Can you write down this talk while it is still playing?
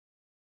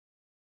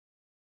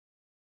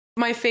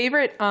My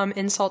favorite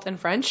insult in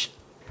French.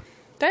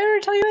 Did I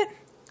ever tell you it?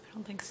 I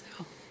don't think so.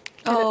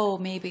 Oh,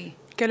 maybe.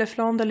 Que le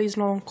flamme de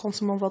l'Islam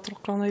consume votre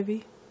clan de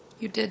vie.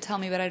 You did tell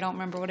me, but I don't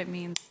remember what it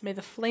means. May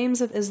the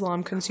flames of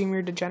Islam consume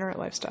your degenerate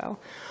lifestyle.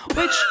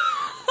 Which,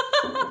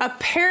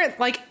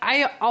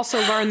 I also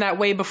learned that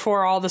way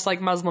before all this, like,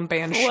 Muslim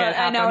ban shit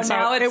happened. I know, so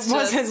now it's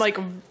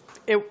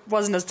it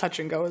wasn't as touch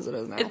and go as it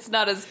is now. It's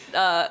not as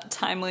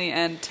timely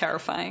and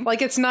terrifying.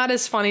 Like, it's not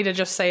as funny to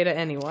just say to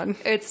anyone.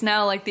 It's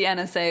now like the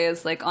NSA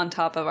is, like, on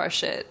top of our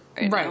shit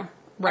right now.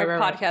 Our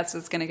podcast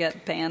is going to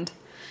get banned.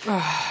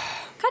 God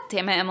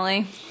damn it,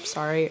 Emily.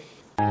 Sorry.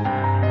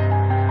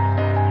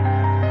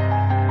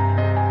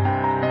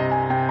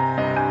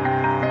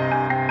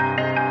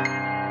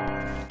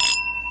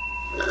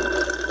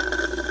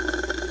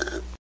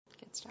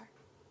 Good start.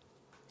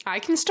 I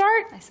can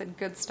start? I said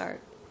good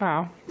start.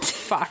 Oh,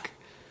 fuck.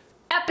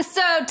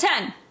 Episode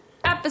 10.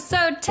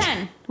 Episode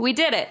 10. We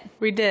did it.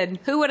 We did.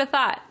 Who would have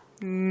thought?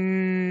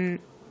 No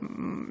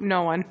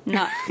one.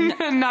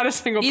 Not a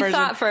single person. You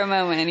thought for a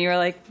moment. You were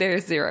like,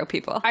 there's 0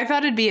 people. I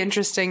thought it'd be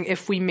interesting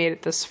if we made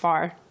it this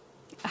far.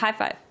 High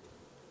five.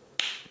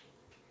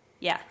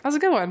 Yeah. That was a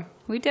good one.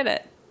 We did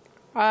it.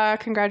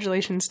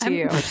 Congratulations to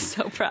you. I'm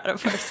so proud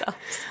of ourselves.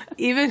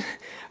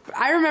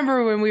 I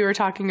remember when we were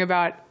talking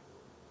about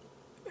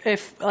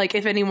if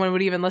anyone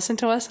would even listen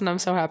to us, and I'm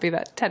so happy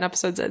that 10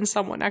 episodes in,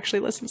 someone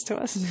actually listens to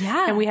us.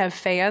 Yeah. And we have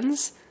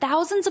fans.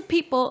 Thousands of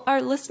people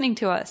are listening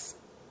to us.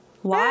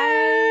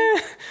 Why?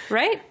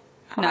 Right?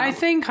 No. I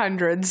think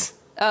hundreds.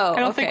 Oh, I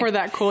don't think we're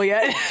that cool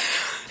yet.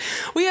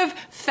 We have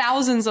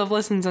thousands of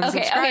listens and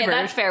subscribers. Okay,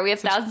 that's fair. We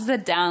have thousands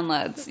of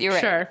downloads. You're right.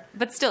 Sure.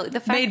 But still,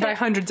 the fact made by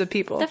hundreds of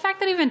people. The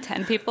fact that even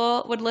 10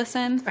 people would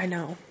listen. I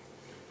know.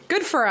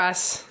 Good for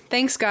us.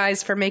 Thanks,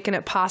 guys, for making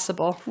it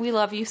possible. We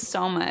love you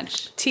so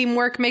much.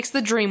 Teamwork makes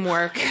the dream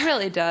work. It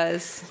really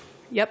does.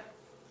 Yep.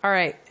 All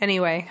right.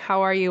 Anyway,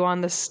 how are you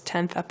on this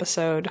 10th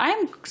episode?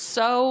 I'm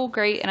so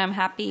great, and I'm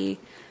happy.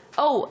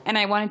 Oh, and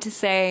I wanted to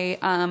say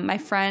my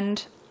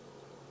friend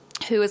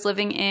who is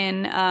living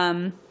in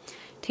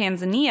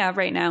Tanzania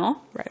right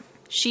now. Right.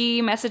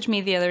 She messaged me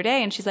the other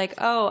day, and she's like,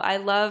 oh, I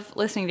love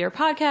listening to your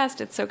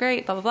podcast. It's so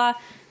great, blah, blah, blah.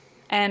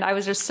 And I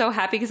was just so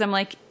happy because I'm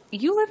like,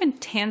 you live in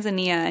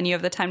Tanzania and you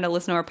have the time to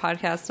listen to our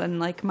podcast, and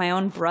like my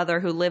own brother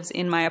who lives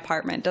in my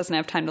apartment doesn't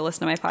have time to listen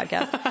to my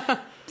podcast.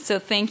 So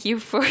thank you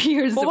for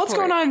your support. Well, what's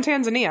going on in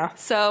Tanzania?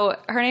 So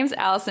her name's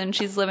Allison.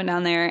 She's living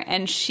down there,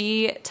 and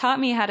she taught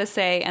me how to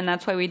say, and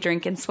that's why we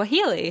drink in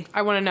Swahili.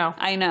 I want to know.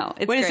 I know.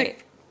 It's great.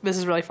 This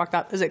is really fucked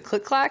up. Is it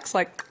click-clacks?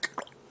 Like...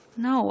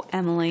 No,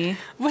 Emily.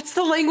 What's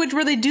the language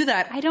where they do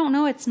that? I don't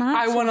know. It's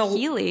not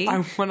Swahili.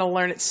 I want to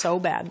learn it so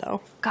bad,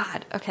 though.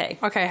 God, okay.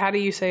 Okay, how do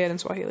you say it in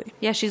Swahili?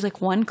 Yeah, she's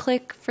like, 1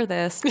 click for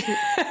this.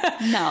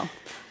 No.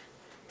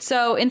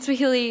 So in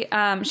Swahili,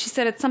 she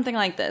said it's something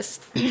like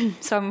this.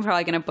 So I'm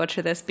probably going to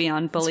butcher this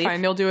beyond belief. It's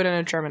fine. You'll do it in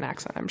a German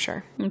accent, I'm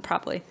sure.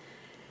 Probably.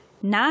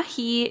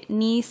 Nahi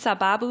ni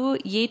sababu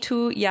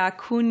yetu ya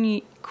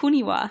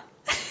kuniwa.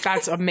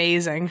 That's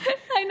amazing.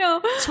 I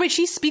know. So wait,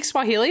 she speaks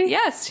Swahili?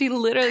 Yes, she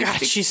literally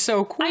God, she's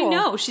so cool. I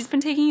know. She's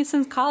been taking it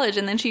since college,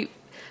 and then she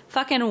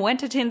fucking went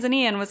to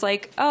Tanzania and was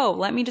like, oh,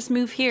 let me just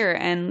move here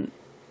and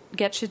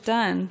get shit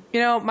done. You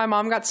know, my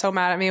mom got so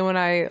mad at me when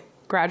I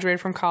graduated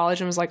from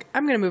college and was like,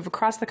 I'm going to move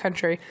across the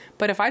country.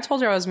 But if I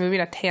told her I was moving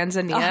to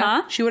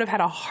Tanzania, she would have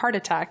had a heart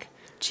attack.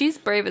 She's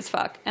brave as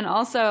fuck. And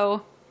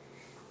also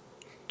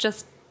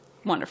just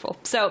wonderful.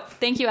 So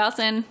thank you,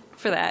 Allison,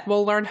 for that.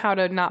 We'll learn how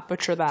to not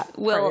butcher that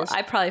phrase.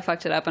 I probably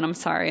fucked it up, and I'm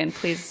sorry, and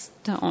please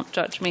don't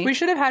judge me. We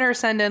should have had her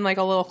send in like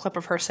a little clip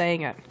of her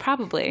saying it.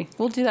 Probably.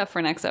 We'll do that for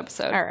next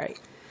episode. All right.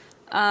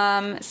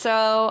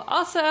 So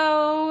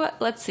also,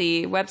 let's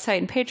see, website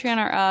and Patreon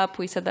are up.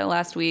 We said that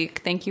last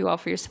week. Thank you all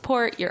for your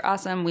support. You're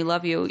awesome. We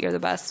love you. You're the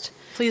best.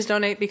 Please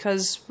donate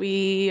because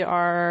we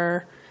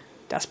are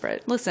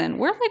desperate. Listen,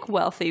 we're like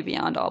wealthy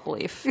beyond all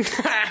belief.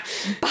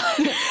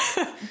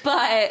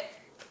 but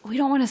we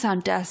don't want to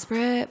sound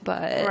desperate,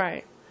 but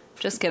right.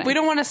 Just kidding. We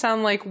don't want to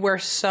sound like we're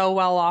so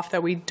well off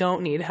that we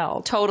don't need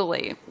help.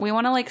 Totally. We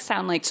want to like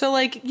sound like... So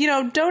like, you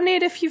know,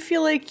 donate if you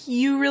feel like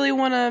you really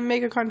want to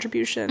make a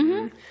contribution.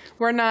 Mm-hmm.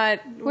 We're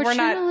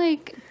trying to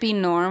like be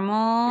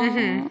normal,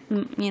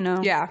 you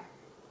know? Yeah.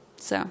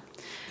 So,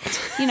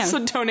 you know.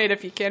 So donate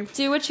if you can.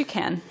 Do what you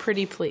can.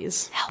 Pretty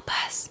please. Help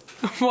us.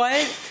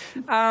 What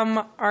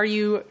are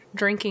you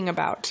drinking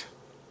about?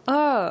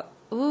 Oh,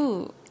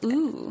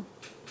 ooh.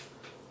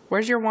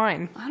 Where's your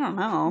wine? I don't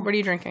know. What are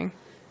you drinking?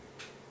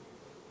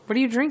 What are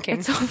you drinking?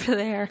 It's over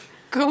there.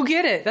 Go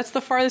get it. That's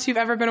the farthest you've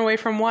ever been away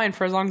from wine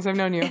for as long as I've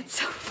known you.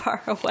 It's so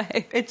far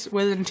away. It's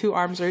within 2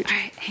 arms reach. All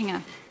right, hang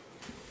on.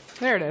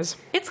 There it is.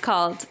 It's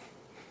called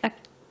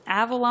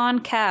Avalon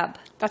Cab.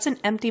 That's an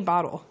empty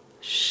bottle.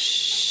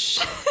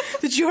 Shh.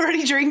 Did you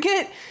already drink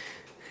it?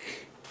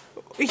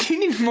 You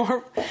need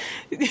more.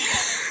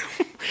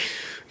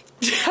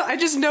 I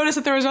just noticed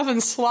that there was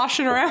nothing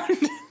sloshing around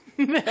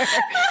there.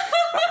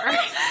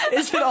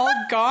 Is it all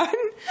gone?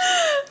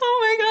 Oh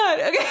my god.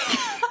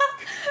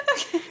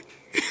 Okay.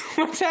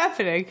 What's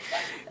happening?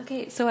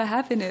 Okay, so what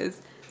happened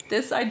is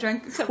This I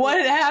drank.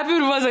 What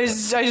happened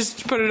was I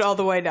just put it all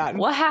the way down.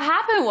 What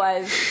happened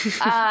was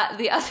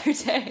the other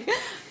day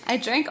I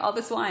drank all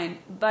this wine,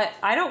 but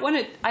I don't want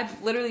to. I'm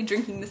literally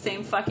drinking the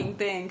same fucking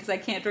thing because I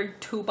can't drink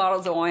 2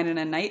 bottles of wine in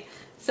a night.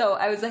 So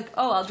I was like,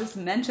 oh, I'll just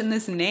mention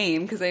this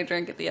name because I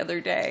drank it the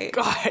other day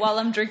while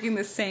I'm drinking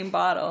the same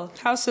bottle.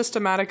 How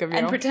systematic of you.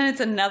 And pretend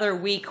it's another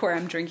week where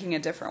I'm drinking a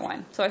different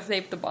one. So I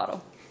saved the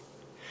bottle.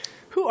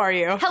 Who are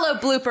you? Hello,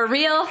 blooper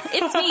reel.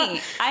 It's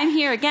me. I'm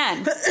here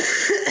again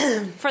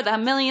for the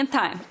millionth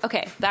time.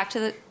 Okay, back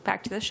to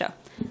the show.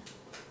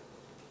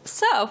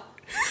 So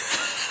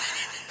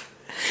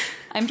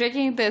I'm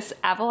drinking this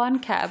Avalon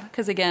Cab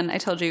because, again, I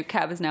told you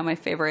Cab is now my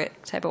favorite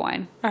type of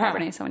wine,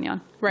 Cabernet Sauvignon.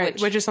 Right,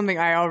 which is something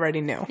I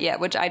already knew. Yeah,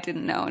 which I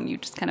didn't know, and you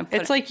just kind of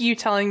put It's like you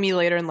telling me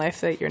later in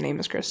life that your name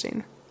is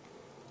Christine.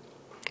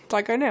 It's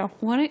like I knew.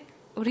 What are you...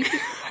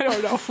 I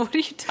don't know. What are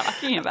you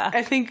talking about?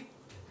 I think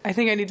I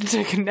need to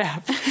take a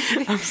nap.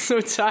 I'm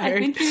so tired. I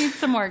think you need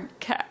some more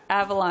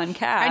Avalon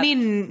Cab. I need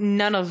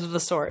none of the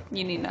sort.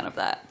 You need none of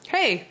that.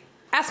 Hey,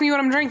 ask me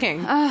what I'm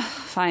drinking.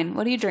 Fine.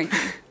 What are you drinking?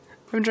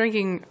 I'm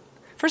drinking...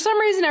 For some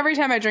reason, every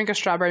time I drink a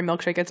strawberry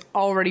milkshake, it's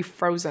already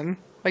frozen.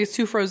 Like, it's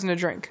too frozen to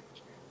drink.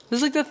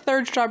 This is like the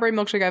 3rd strawberry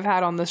milkshake I've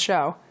had on this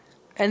show.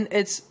 And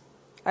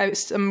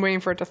I'm waiting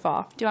for it to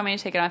thaw. Do you want me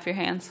to take it off your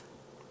hands?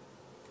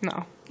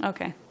 No.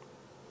 Okay.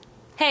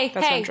 Hey,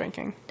 That's what I'm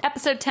drinking.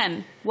 Episode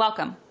 10.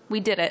 Welcome. We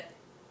did it.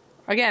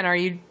 Again, are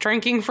you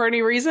drinking for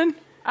any reason?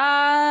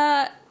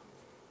 Nothing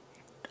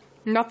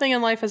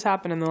in life has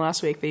happened in the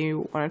last week that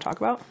you want to talk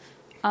about?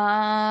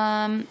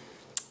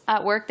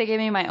 At work, they gave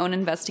me my own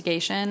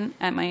investigation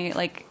at my,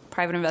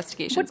 private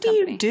investigations company.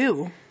 What do you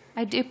do?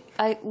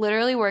 I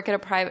literally work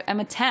at I'm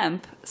a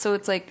temp, so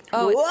it's like,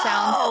 it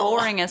sounds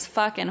boring as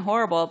fuck and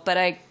horrible, but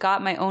I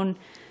got my own,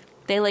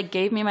 they,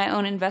 gave me my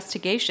own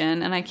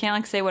investigation, and I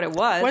can't, say what it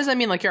was. What does that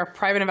mean? Like, you're a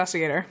private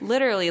investigator?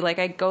 Literally,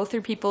 I go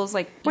through people's,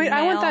 Wait, email.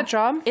 I want that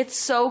job. It's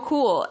so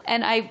cool,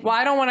 and Well,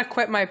 I don't want to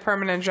quit my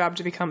permanent job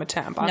to become a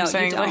temp. I'm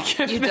saying,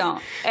 you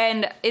don't.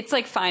 And it's,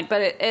 fine,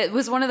 but it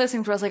was one of those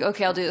things where I was like,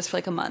 okay, I'll do this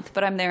for, a month.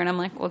 But I'm there, and I'm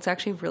like, well, it's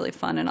actually really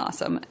fun and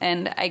awesome.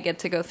 And I get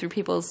to go through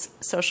people's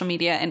social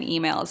media and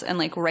emails and,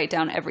 write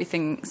down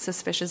everything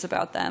suspicious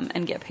about them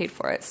and get paid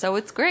for it. So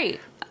it's great.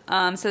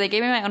 So they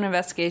gave me my own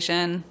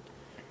investigation.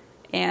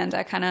 And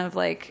I kind of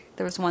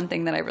there was one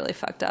thing that I really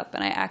fucked up,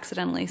 and I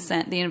accidentally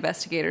sent the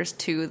investigators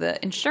to the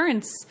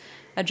insurance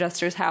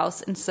adjuster's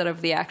house instead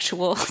of the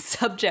actual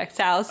subject's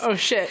house. Oh,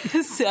 shit.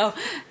 So,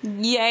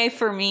 yay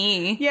for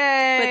me.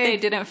 Yay. But they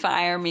didn't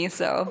fire me,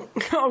 so.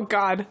 Oh,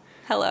 God.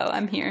 Hello,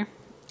 I'm here.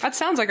 That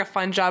sounds like a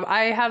fun job.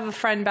 I have a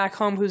friend back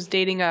home who's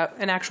dating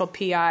an actual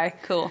PI.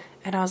 Cool.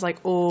 And I was like,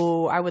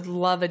 oh, I would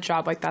love a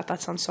job like that.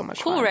 That sounds so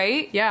much fun. Cool,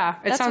 right? Yeah,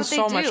 it sounds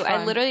so much fun.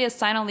 I literally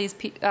assign all these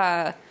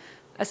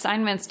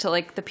assignments to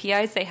the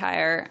PIs they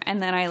hire,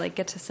 and then I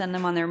get to send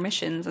them on their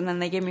missions, and then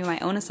they give me my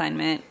own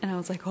assignment, and I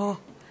was like, oh,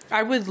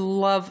 I would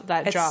love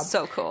that job. It's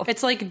so cool.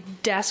 It's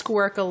like desk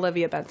work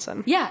Olivia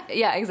Benson. Yeah,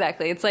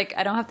 exactly. It's I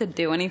don't have to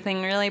do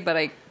anything really, but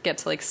I get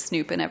to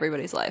snoop in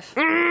everybody's life.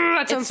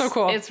 That sounds so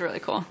cool. It's really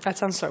cool. That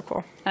sounds so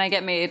cool. And I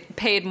get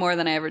paid more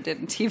than I ever did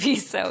in TV,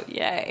 so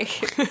yay.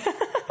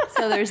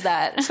 So there's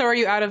that. So are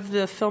you out of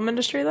the film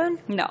industry then?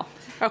 No.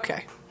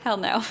 Okay. Hell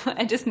no.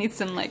 I just need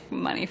some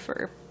money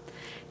for...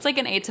 It's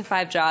an 8 to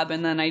 5 job,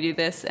 and then I do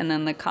this, and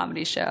then the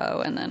comedy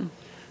show, and then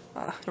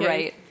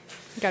right.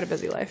 You got a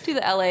busy life. Do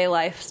the LA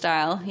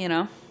lifestyle,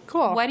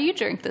 Cool. Why do you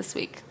drink this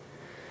week?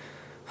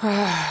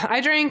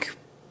 I drink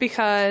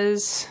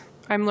because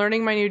I'm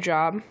learning my new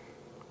job,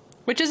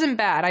 which isn't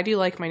bad. I do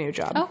like my new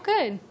job. Oh,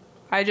 good.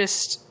 I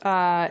just,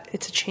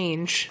 it's a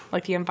change.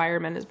 The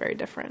environment is very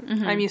different.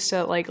 Mm-hmm. I'm used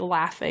to,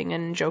 laughing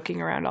and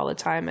joking around all the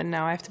time, and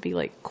now I have to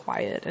be,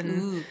 quiet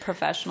and...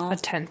 professional.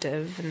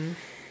 Attentive and...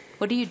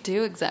 What do you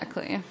do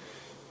exactly?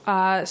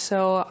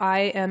 So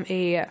I am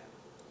a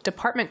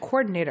department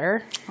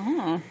coordinator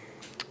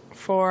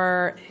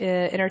for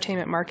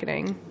entertainment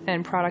marketing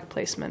and product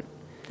placement.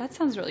 That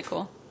sounds really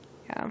cool.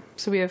 Yeah.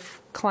 So we have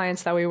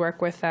clients that we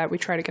work with that we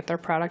try to get their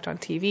product on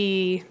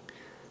TV.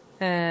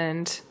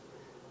 And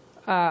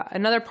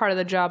another part of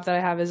the job that I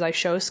have is I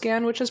show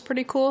scan, which is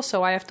pretty cool.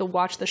 So I have to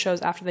watch the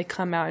shows after they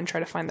come out and try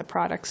to find the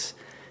products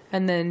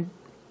and then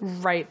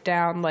write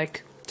down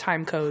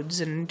time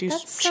codes and do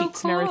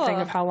sheets and everything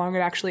of how long it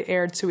actually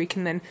aired, so we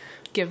can then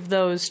give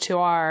those to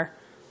our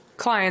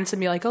clients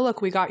and be like, oh,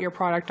 look, we got your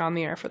product on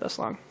the air for this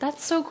long.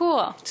 That's so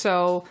cool.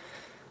 So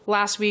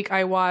last week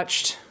I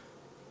watched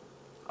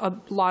a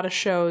lot of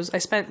shows. I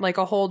spent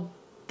a whole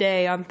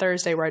day on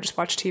Thursday where I just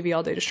watched TV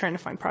all day just trying to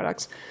find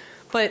products.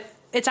 But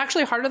it's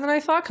actually harder than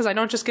I thought because I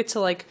don't just get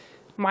to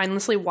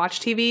mindlessly watch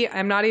TV.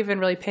 I'm not even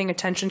really paying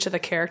attention to the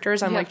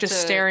characters. I'm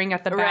just staring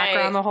at the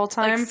background the whole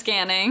time.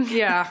 Scanning.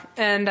 Yeah.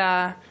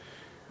 And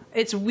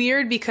it's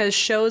weird because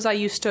shows I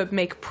used to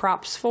make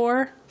props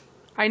for,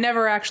 I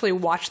never actually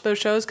watched those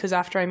shows because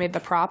after I made the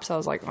props, I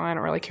was like, oh, I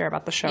don't really care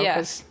about the show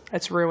because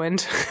it's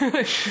ruined.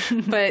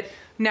 But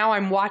now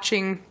I'm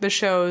watching the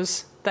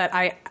shows that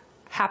I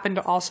happen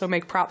to also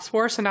make props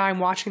for. So now I'm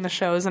watching the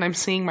shows and I'm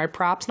seeing my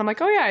props and I'm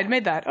like, oh yeah, I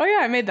made that. Oh yeah,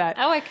 I made that.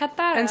 Oh, I cut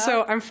that And out.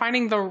 so I'm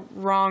finding the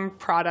wrong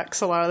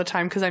products a lot of the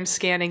time because I'm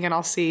scanning and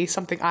I'll see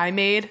something I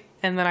made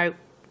and then I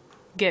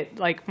get,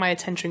 like, my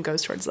attention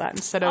goes towards that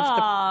instead of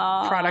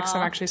the products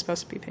I'm actually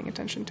supposed to be paying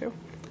attention to.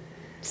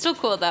 Still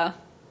cool, though.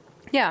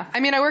 Yeah. I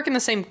mean, I work in the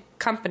same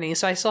company,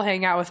 so I still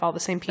hang out with all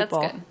the same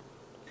people. That's good.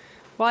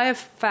 Well, I have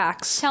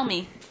facts. Tell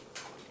me.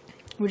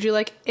 Would you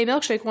like a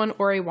milkshake one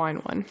or a wine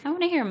one? I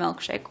want to hear a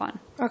milkshake one.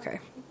 Okay.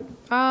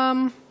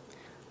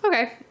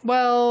 Okay.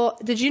 Well,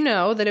 did you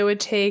know that it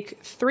would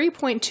take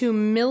 3.2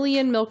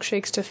 million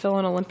milkshakes to fill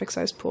an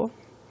Olympic-sized pool?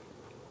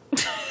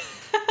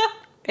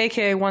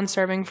 AKA one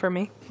serving for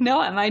me. No,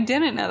 I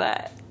didn't know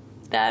that.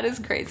 That is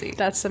crazy.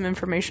 That's some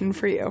information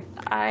for you.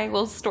 I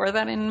will store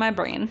that in my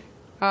brain.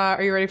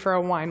 Are you ready for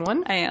a wine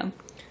one? I am.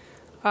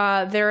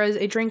 There is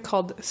a drink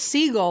called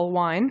seagull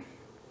wine.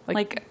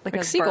 Like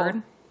a seagull.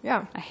 bird?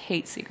 Yeah. I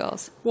hate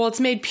seagulls. Well, it's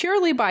made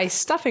purely by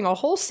stuffing a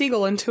whole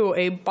seagull into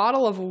a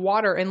bottle of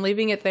water and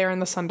leaving it there in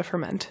the sun to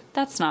ferment.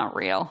 That's not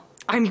real.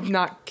 I'm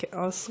not kidding.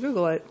 Let's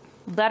Google it.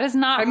 That is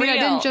not real.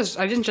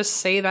 I didn't just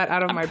say that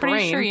out of my brain. I'm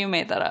pretty sure you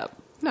made that up.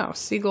 No,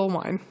 seagull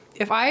wine.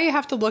 If I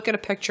have to look at a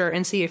picture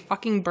and see a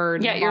fucking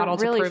bird in a bottle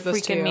you're really to prove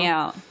this to you, freaking me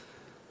out.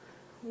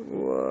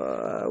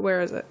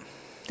 Where is it?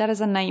 That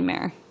is a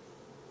nightmare.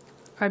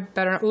 I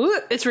better not. Ooh,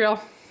 it's real.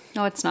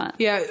 No, it's not.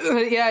 Yeah,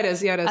 it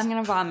is. Yeah, it is. I'm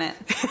gonna vomit.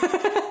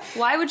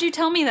 Why would you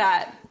tell me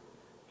that?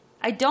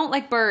 I don't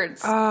like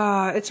birds.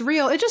 It's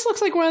real. It just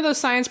looks like one of those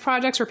science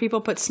projects where people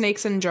put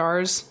snakes in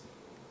jars.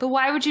 But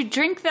why would you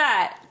drink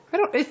that?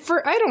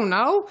 I don't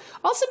know.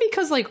 Also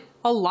because, like,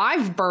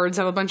 alive birds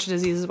have a bunch of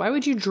diseases. Why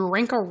would you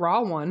drink a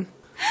raw one?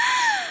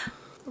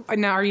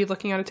 Now, are you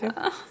looking at it too?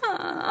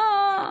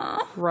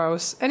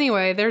 Gross.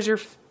 Anyway, there's your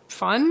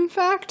fun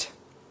fact.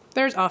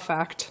 There's a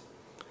fact.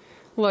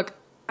 Look,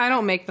 I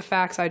don't make the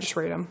facts. I just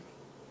read them.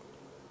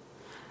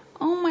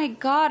 Oh my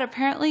god,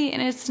 apparently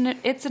it's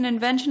an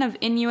invention of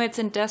Inuits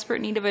in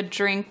desperate need of a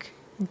drink.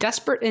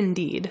 Desperate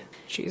indeed.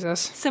 Jesus.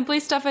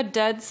 Simply stuff a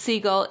dead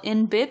seagull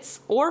in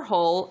bits or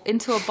whole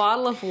into a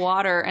bottle of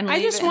water and leave it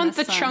in the sun. I just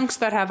want the chunks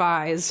that have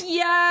eyes.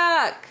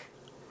 Yuck!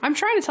 I'm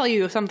trying to tell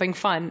you something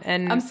fun,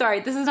 and... I'm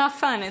sorry, this is not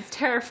fun. It's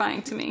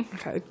terrifying to me.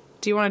 Okay.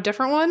 Do you want a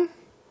different one?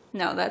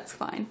 No, that's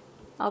fine.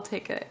 I'll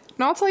take it.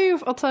 No, I'll tell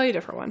you a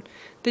different one.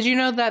 Did you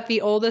know that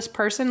the oldest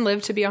person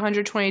lived to be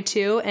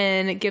 122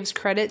 and it gives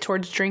credit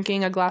towards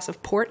drinking a glass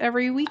of port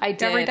every week? I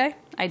did. Every day?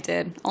 I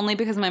did. Only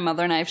because my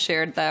mother and I have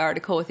shared that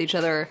article with each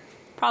other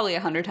probably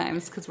 100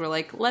 times because we're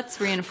like,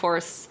 let's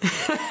reinforce.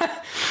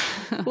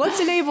 Let's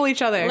enable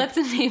each other. Let's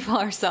enable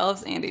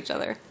ourselves and each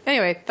other.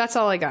 Anyway, that's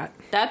all I got.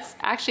 That's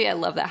actually, I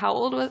love that. How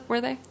old were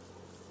they?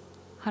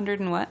 100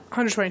 and what?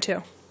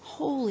 122.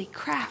 Holy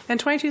crap. And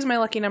 22 is my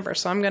lucky number,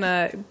 so I'm going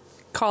to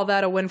call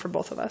that a win for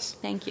both of us.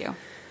 Thank you.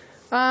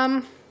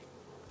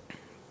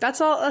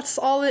 That's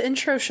all the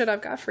intro shit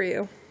I've got for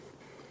you.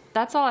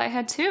 That's all I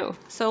had too.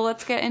 So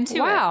let's get into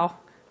it. Wow.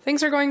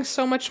 Things are going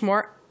so much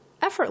more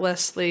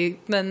effortlessly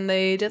than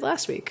they did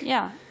last week.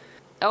 Yeah.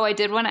 Oh, I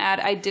did want to add,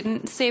 I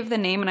didn't save the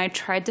name and I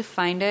tried to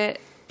find it,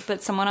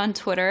 but someone on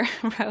Twitter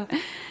wrote,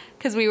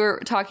 because we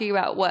were talking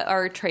about what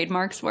our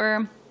trademarks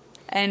were,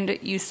 and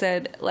you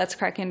said, let's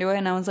crack into it,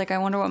 and I was like, I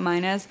wonder what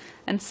mine is,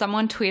 and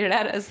someone tweeted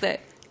at us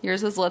that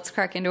yours was let's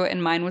crack into it,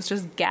 and mine was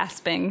just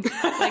gasping,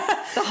 like,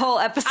 the whole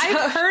episode.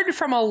 I've heard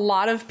from a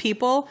lot of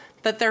people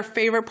that their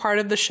favorite part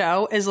of the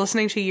show is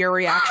listening to your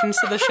reactions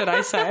to the shit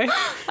I say.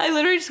 I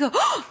literally just go,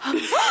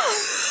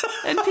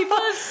 and people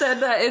have said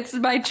that it's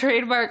my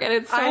trademark, and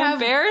it's so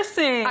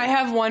embarrassing. I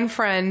have one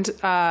friend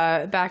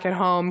back at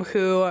home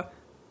who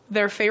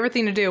their favorite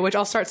thing to do, which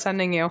I'll start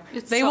sending you,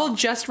 they will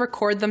just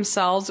record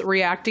themselves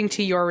reacting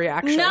to your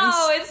reactions.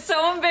 No, it's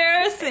so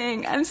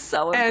embarrassing. I'm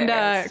so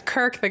embarrassed. And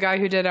Kirk, the guy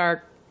who did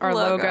our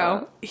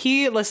logo,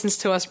 he listens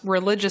to us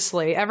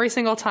religiously. Every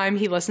single time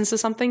he listens to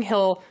something,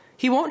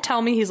 he won't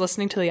tell me he's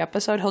listening to the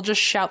episode. He'll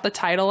just shout the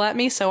title at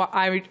me, so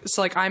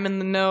I'm in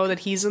the know that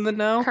he's in the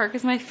know. Kirk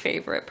is my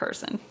favorite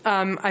person.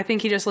 I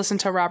think he just listened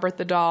to Robert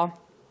the Doll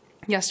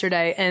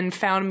yesterday and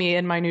found me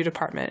in my new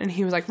department, and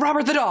he was like,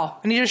 Robert the Doll,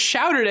 and he just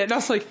shouted it, and I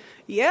was like,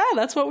 yeah,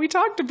 that's what we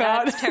talked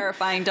about. That's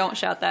terrifying. Don't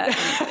shout that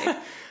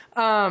at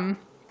anybody.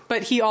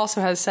 But he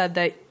also has said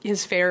that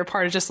his favorite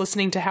part is just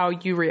listening to how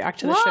you react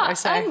to the shit I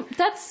say.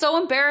 That's so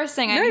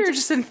embarrassing. No, you're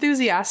just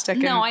enthusiastic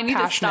and passionate. No, I need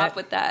to stop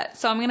with that.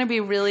 So I'm going to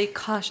be really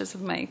cautious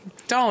of my...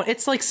 Don't.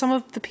 It's like some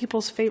of the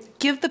people's favorite.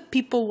 Give the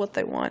people what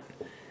they want.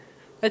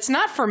 It's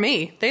not for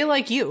me. They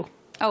like you.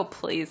 Oh,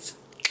 please.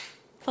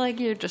 I feel like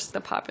you're just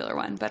the popular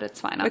one, but it's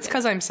fine. It's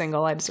because I'm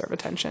single. I deserve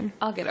attention.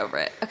 I'll get over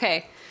it.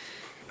 Okay.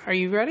 Are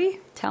you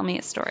ready? Tell me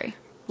a story.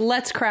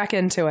 Let's crack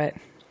into it.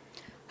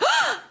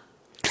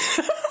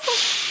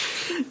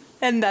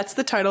 And that's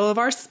the title of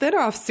our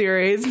spin-off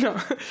series. No.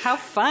 How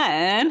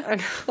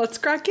fun. Let's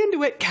crack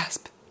into it.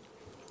 Gasp.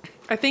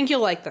 I think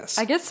you'll like this.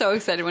 I get so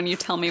excited when you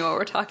tell me what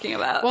we're talking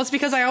about. Well, it's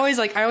because I always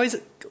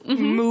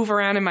move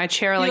around in my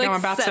chair like I'm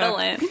about settle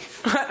in.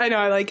 I know,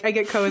 I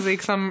get cozy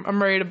because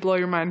I'm ready to blow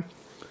your mind.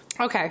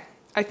 Okay.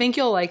 I think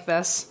you'll like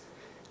this.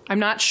 I'm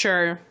not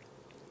sure.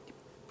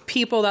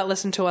 People that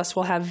listen to us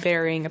will have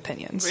varying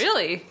opinions.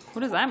 Really?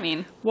 What does that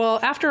mean? Well,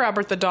 after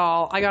Robert the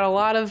Doll, I got a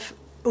lot of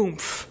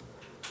oomph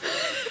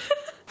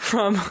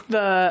from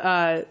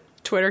the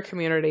Twitter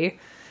community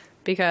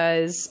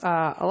because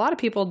a lot of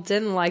people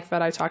didn't like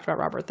that I talked about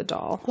Robert the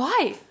Doll.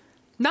 Why?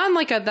 Not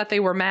like that they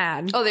were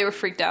mad. Oh, they were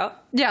freaked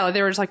out? Yeah, like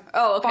they were just like,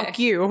 oh, okay. Fuck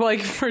you,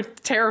 like, for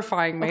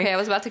terrifying me. Okay, I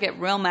was about to get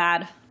real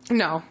mad.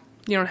 No,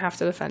 you don't have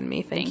to defend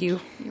me. Thank you,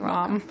 You're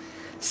Mom. welcome.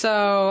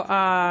 So,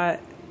 I'm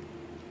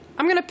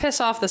gonna piss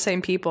off the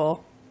same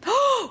people.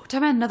 Oh, talking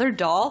about another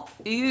doll?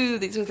 Ew,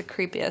 these are the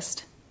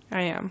creepiest.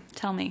 I am.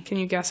 Tell me. Can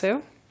you guess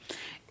who?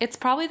 It's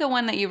probably the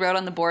one that you wrote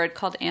on the board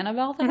called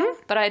Annabelle, though,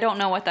 but I don't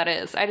know what that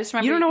is. I just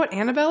remember... You don't know what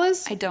Annabelle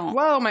is? I don't.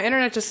 Whoa, my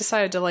internet just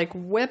decided to, like,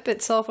 whip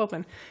itself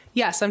open.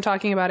 Yes, I'm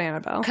talking about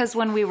Annabelle. Because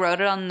when we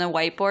wrote it on the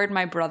whiteboard,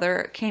 my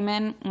brother came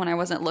in when I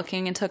wasn't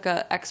looking and took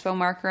a expo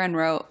marker and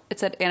wrote... It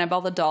said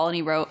Annabelle the doll, and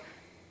he wrote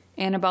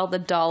Annabelle the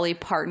Dolly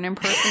Parton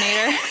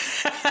impersonator.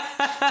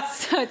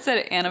 So it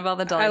said Annabelle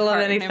the Dolly Parton I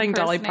love anything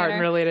Dolly Parton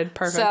related.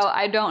 Perfect. So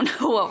I don't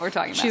know what we're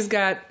talking about. She's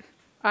got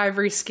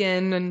ivory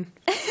skin and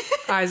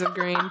eyes of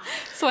green.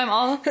 So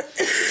I'm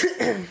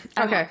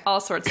Okay. all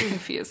sorts of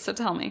confused. So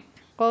tell me.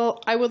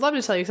 Well, I would love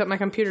to tell you, except my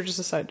computer just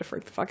decided to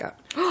freak the fuck out.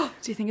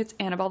 Do you think it's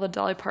Annabelle the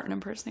Dolly Parton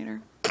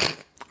impersonator?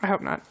 I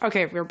hope not.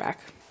 Okay, we're back.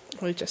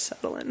 Let me just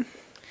settle in.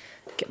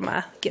 Get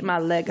my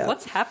leg up.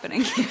 What's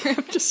happening here?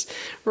 I'm just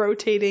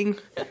rotating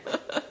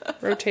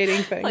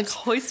things. Like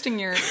hoisting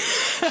your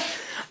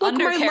Look,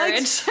 my undercarriage.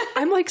 legs,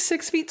 I'm like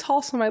 6 feet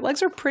tall, so my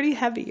legs are pretty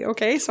heavy,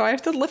 okay? So I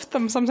have to lift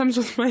them sometimes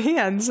with my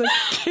hands. I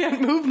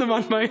can't move them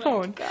on my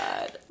own.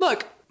 God.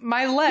 Look,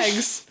 my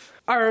legs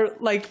are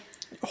like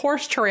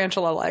horse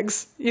tarantula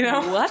legs, you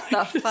know? What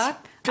the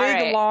fuck? Big, All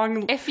right.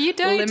 long, If you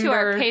donate to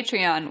our limber-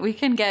 Patreon, we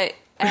can get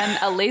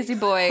a lazy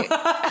boy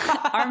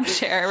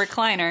armchair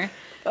recliner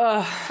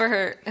for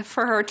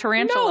her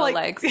tarantula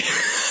legs.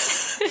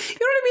 You know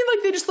what I mean?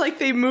 Like they just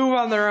they move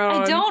on their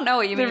own. I don't know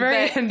what you They're mean.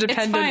 very but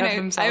independent it's fine. of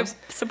themselves.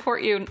 I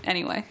support you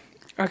anyway.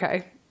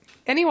 Okay.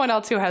 Anyone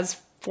else who has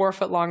 4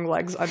 foot long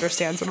legs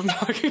understands what I'm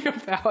talking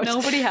about.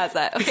 Nobody has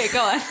that. Okay,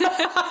 go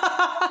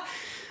on.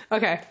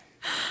 Okay.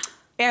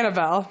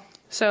 Annabelle.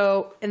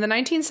 So in the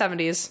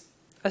 1970s,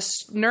 a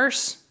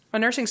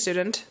nursing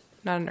student,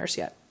 not a nurse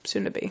yet,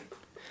 soon to be.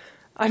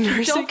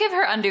 Don't give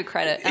her undue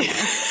credit.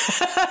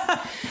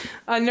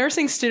 A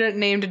nursing student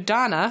named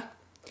Donna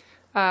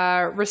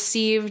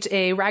received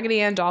a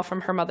Raggedy Ann doll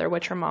from her mother,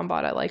 which her mom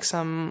bought at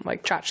some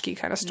tchotchke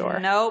kind of store.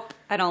 Nope,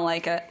 I don't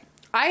like it.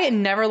 I had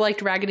never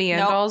liked Raggedy Ann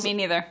dolls. Me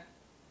neither.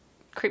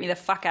 Creep me the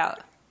fuck out.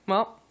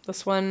 Well,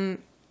 this one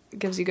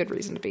gives you good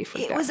reason to be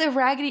freaked out. It was a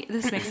raggedy...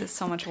 This makes it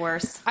so much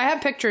worse. I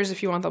have pictures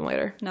if you want them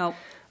later. Nope.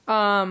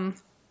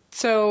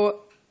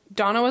 So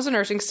Donna was a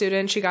nursing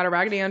student. She got a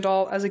Raggedy Ann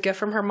doll as a gift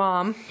from her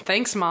mom.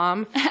 Thanks,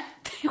 Mom.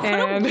 What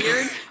a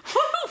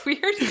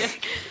weird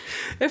gift.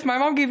 If my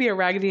mom gave me a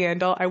Raggedy Ann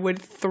doll, I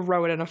would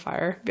throw it in a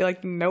fire. Be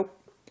like, nope.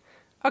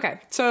 Okay,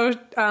 so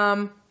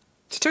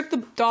she took the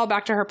doll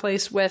back to her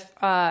place with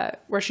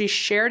where she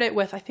shared it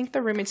with, I think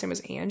the roommate's name was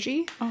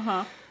Angie.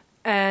 Uh-huh.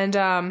 And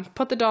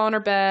put the doll in her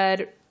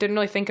bed, didn't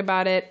really think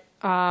about it.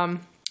 And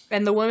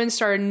the woman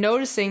started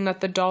noticing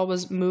that the doll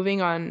was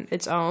moving on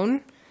its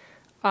own.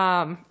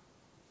 And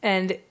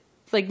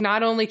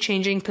not only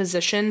changing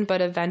position,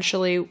 but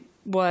eventually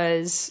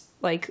was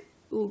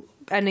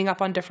ending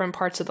up on different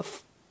parts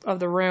of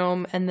the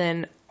room, and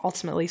then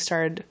ultimately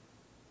started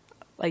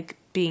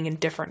being in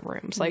different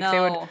rooms. They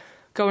would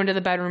go into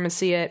the bedroom and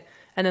see it,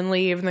 and then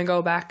leave, and then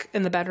go back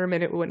in the bedroom,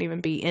 and it wouldn't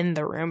even be in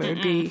the room. It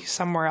would be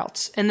somewhere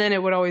else. And then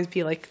it would always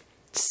be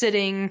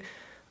sitting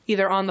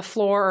either on the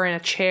floor or in a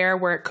chair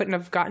where it couldn't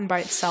have gotten by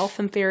itself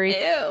in theory.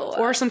 Ew.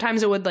 Or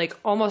sometimes it would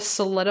almost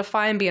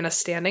solidify and be in a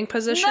standing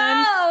position.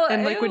 No,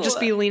 and would just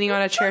be leaning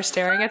on a chair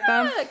staring at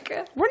them.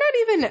 We're not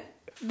even...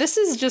 This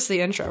is just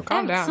the intro.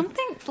 Calm down.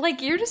 Something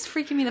you're just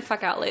freaking me the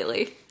fuck out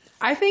lately.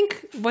 I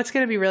think what's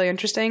going to be really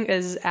interesting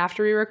is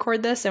after we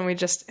record this and we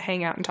just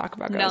hang out and talk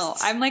about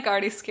ghosts. No, I'm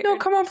already scared. No,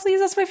 come on, please.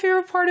 That's my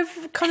favorite part of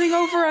coming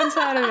over on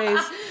Saturdays.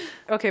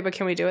 Okay, but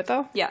can we do it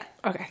though? Yeah.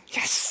 Okay.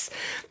 Yes.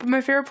 But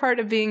my favorite part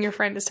of being your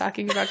friend is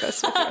talking about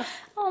ghosts with you.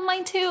 Oh,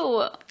 mine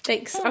too.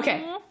 Thanks.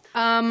 Okay.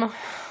 All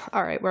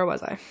right. Where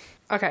was I?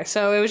 Okay.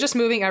 So it was just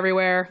moving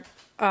everywhere.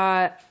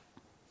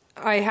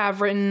 I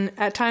have written,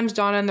 at times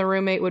Donna and the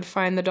roommate would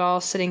find the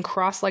doll sitting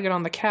cross-legged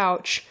on the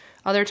couch.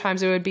 Other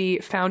times it would be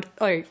found,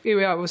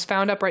 it was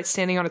found upright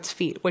standing on its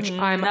feet, which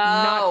I'm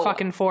not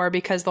fucking for,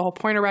 because the whole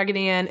point of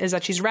Raggedy Ann is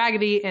that she's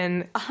raggedy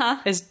and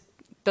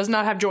does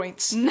not have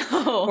joints.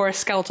 No. Or a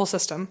skeletal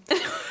system.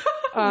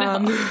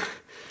 No.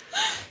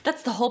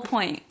 That's the whole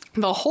point.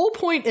 The whole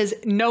point is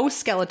no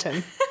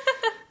skeleton.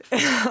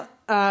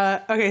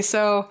 Okay,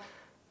 so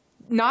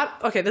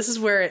this is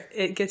where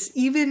it gets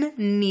even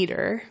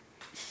neater.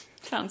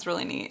 Sounds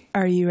really neat.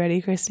 Are you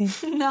ready, Christine?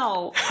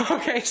 No.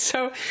 Okay,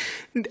 so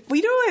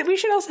we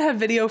should also have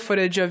video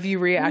footage of you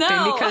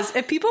reacting because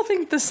if people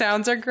think the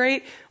sounds are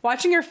great,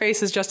 watching your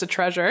face is just a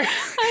treasure.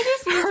 I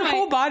just lose her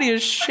whole body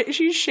is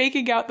she's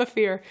shaking out the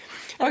fear.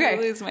 Okay, I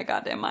lose my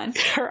goddamn mind.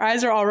 her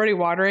eyes are already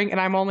watering, and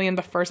I'm only in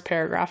the first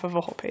paragraph of a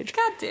whole page.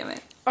 God damn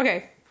it.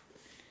 Okay,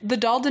 the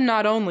doll did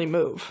not only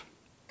move.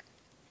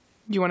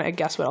 Do you want to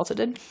guess what else it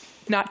did?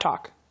 Not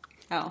talk.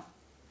 Oh.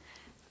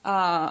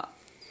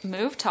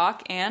 Move,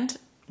 talk, and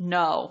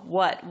no.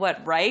 What,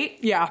 right?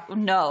 Yeah.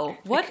 No.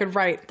 What? It could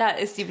write. That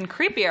is even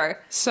creepier.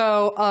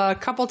 So a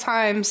couple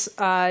times,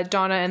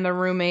 Donna and the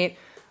roommate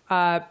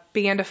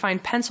began to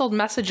find penciled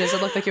messages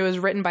that looked like it was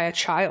written by a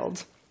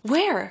child.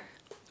 Where?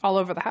 All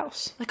over the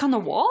house. Like on the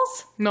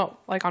walls? No,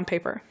 like on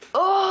paper.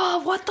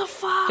 Oh, what the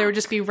fuck? There would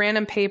just be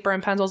random paper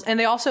and pencils, and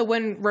they also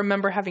wouldn't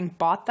remember having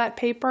bought that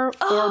paper or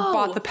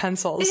bought the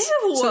pencils.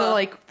 Ew. So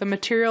like the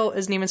material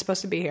isn't even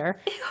supposed to be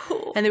here.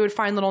 Ew. And they would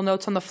find little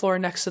notes on the floor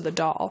next to the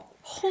doll.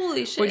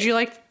 Holy shit. Would you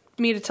like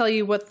me to tell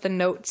you what the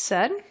note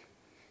said?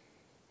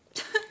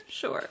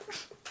 Sure.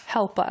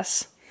 Help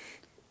us.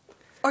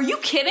 Are you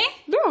kidding?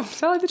 No,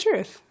 tell you the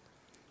truth.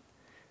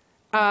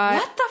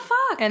 What the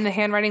fuck? And the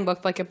handwriting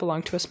looked like it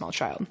belonged to a small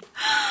child.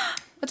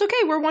 It's okay.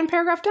 We're one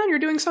paragraph down. You're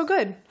doing so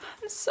good.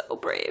 I'm so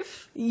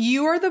brave.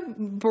 You are the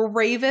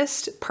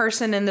bravest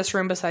person in this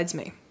room besides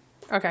me.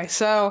 Okay,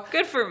 so...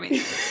 Good for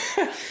me.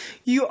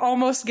 You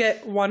almost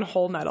get one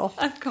whole medal.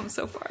 I've come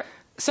so far.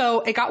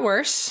 So it got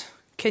worse.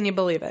 Can you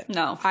believe it?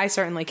 No. I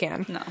certainly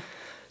can. No.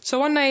 So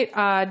one night,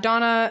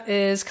 Donna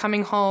is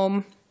coming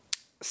home,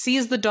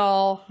 sees the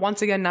doll,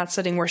 once again not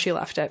sitting where she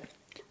left it.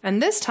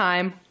 And this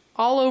time,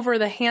 all over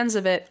the hands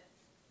of it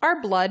are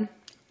blood.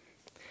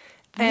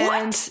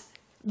 And What?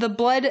 the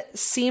blood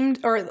seemed,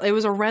 or it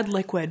was a red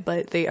liquid,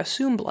 but they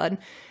assume blood.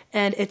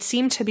 And it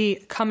seemed to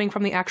be coming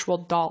from the actual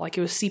doll, like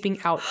it was seeping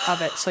out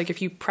of it. So like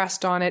if you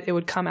pressed on it, it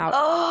would come out,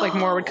 like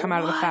more would come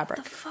out of the fabric.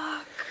 What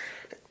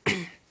the fuck?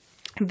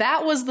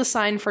 That was the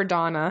sign for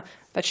Donna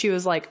that she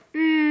was like,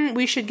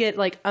 we should get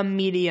like a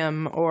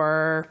medium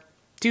or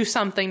do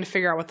something to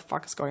figure out what the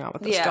fuck is going on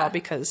with this doll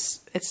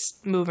because it's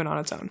moving on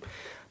its own.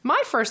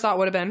 My first thought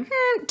would have been,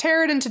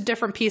 tear it into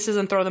different pieces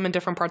and throw them in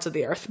different parts of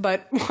the earth.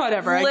 But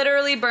whatever.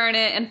 Literally burn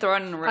it and throw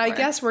it in a river. I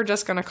guess we're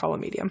just going to call a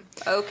medium.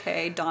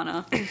 Okay,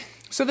 Donna.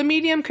 So the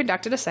medium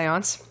conducted a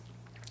seance.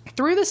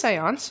 Through the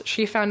seance,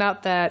 she found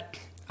out that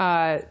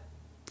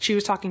she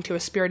was talking to a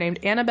spirit named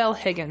Annabelle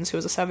Higgins, who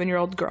was a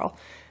 7-year-old girl.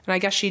 And I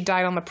guess she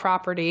died on the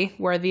property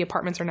where the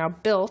apartments are now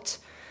built.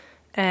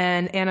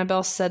 And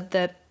Annabelle said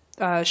that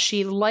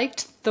she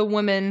liked the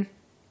women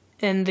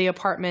in the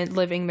apartment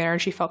living there,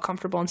 and she felt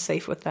comfortable and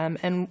safe with them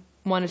and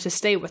wanted to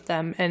stay with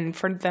them and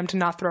for them to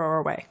not throw her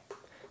away.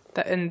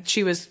 And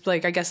she was,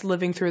 like, I guess,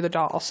 living through the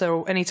doll.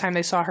 So anytime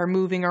they saw her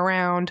moving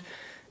around,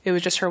 it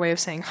was just her way of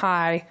saying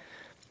hi.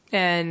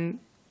 And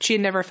she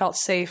had never felt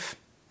safe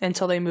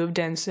until they moved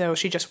in, so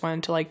she just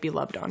wanted to, like, be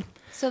loved on.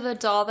 So the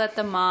doll that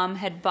the mom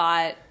had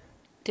bought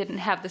didn't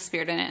have the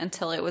spirit in it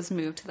until it was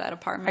moved to that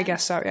apartment? I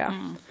guess so,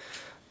 yeah.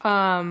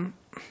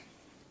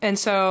 And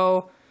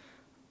so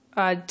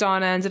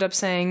Donna ended up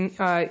saying,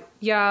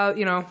 yeah,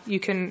 you know, you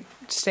can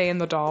stay in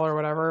the doll or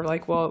whatever.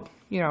 Like, well,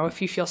 you know,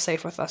 if you feel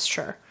safe with us,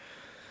 sure.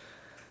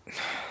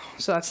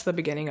 So that's the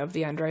beginning of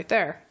the end right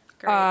there.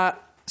 Great.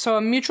 So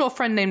a mutual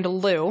friend named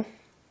Lou,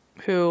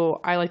 who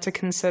I like to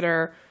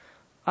consider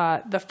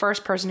the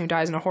first person who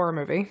dies in a horror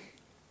movie.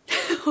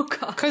 Oh,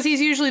 God. Because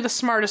he's usually the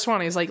smartest one.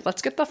 He's like,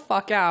 let's get the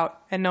fuck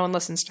out, and no one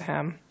listens to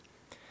him.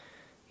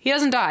 He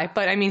doesn't die,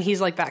 but I mean,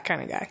 he's like that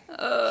kind of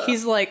guy.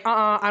 He's like,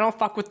 I don't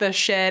fuck with this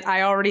shit.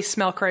 I already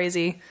smell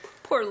crazy.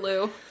 Poor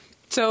Lou.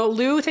 So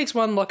Lou takes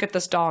one look at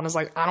this doll and is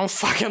like, I don't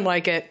fucking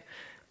like it.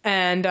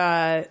 And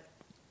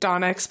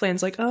Donna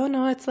explains like, oh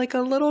no, it's like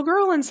a little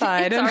girl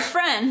inside. It's our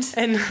friend.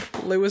 And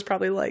Lou was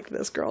probably like,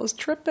 this girl is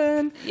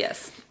tripping.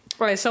 Yes.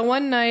 Right, so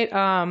one night,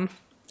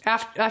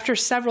 after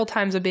several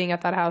times of being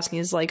at that house, and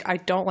he's like, I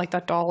don't like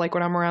that doll, like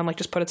when I'm around, like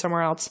just put it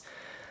somewhere else.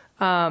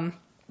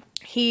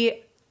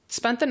 He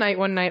spent the night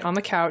one night on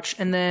the couch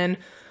and then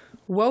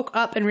woke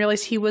up and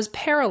realized he was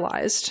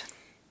paralyzed.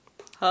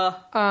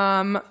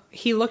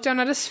 He looked down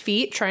at his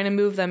feet, trying to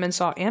move them, and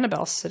saw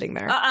Annabelle sitting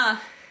there.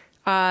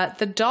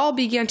 The doll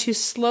began to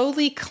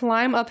slowly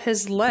climb up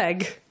his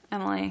leg,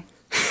 Emily.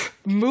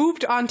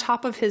 moved on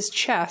top of his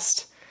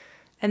chest,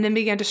 and then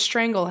began to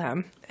strangle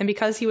him. And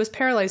because he was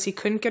paralyzed, he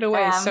couldn't get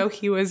away, so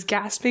he was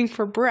gasping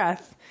for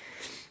breath.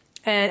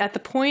 And at the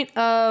point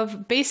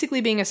of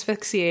basically being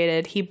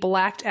asphyxiated, he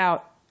blacked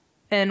out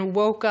and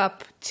woke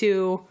up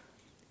to,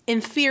 in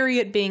theory,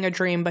 it being a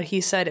dream, but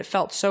he said it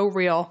felt so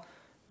real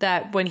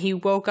that when he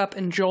woke up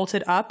and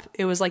jolted up,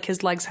 it was like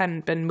his legs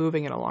hadn't been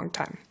moving in a long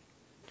time.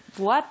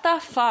 What the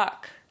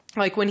fuck?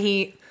 Like when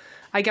he,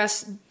 I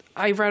guess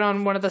I read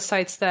on one of the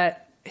sites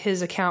that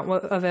his account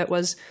of it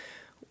was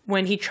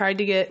when he tried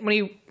to get,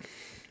 when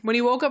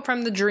he woke up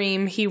from the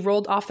dream, he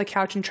rolled off the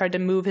couch and tried to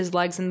move his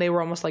legs, and they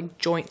were almost like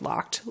joint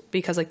locked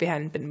because like they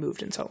hadn't been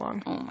moved in so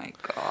long. Oh my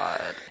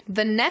God.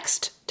 The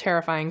next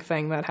terrifying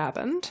thing that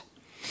happened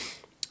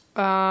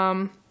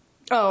So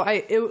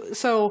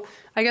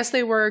I guess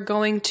they were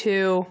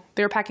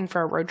packing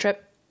for a road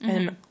trip,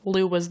 and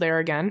Lou was there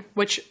again,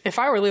 which if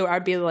I were Lou,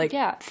 I'd be like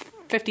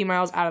 50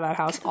 miles out of that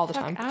house all the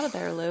time. Out of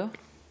there, Lou.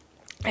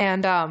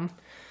 And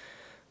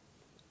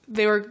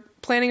they were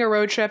planning a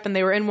road trip, and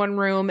they were in one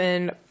room,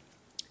 and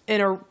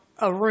in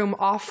a room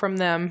off from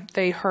them,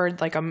 they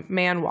heard like a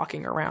man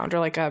walking around, or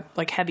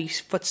like heavy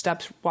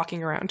footsteps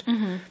walking around,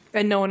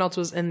 and no one else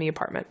was in the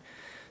apartment.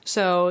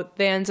 So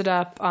they ended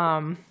up,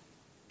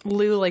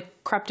 Lou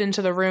like crept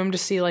into the room to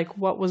see like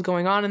what was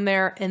going on in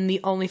there, and the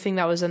only thing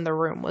that was in the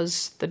room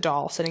was the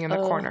doll sitting in the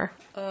corner.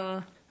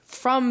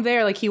 From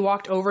there, like he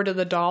walked over to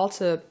the doll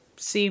to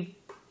see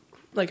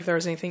like if there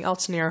was anything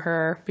else near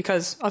her,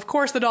 because of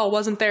course the doll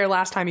wasn't there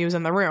last time he was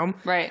in the room.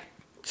 Right.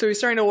 So he's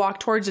starting to walk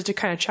towards it to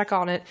kind of check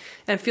on it,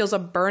 and feels a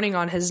burning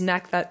on his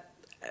neck that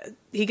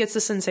he gets the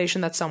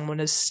sensation that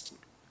someone is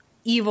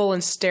evil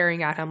and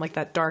staring at him, like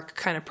that dark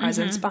kind of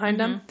presence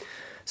behind him.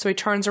 So he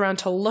turns around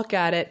to look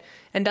at it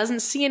and doesn't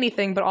see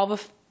anything, but all of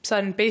a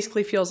sudden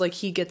basically feels like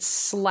he gets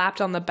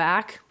slapped on the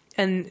back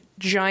and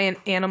giant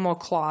animal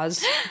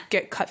claws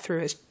get cut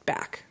through his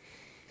back.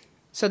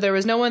 So there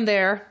was no one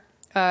there.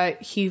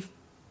 He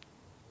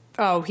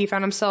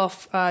found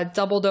himself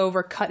doubled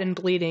over, cut and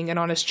bleeding, and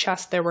on his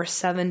chest there were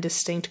 7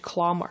 distinct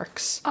claw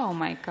marks. Oh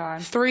my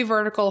god. 3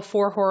 vertical,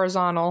 4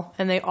 horizontal,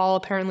 and they all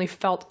apparently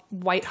felt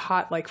white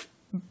hot like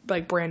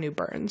brand new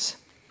burns.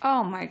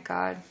 Oh my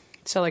god.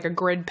 So like a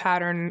grid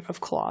pattern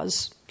of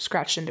claws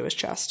scratched into his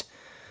chest.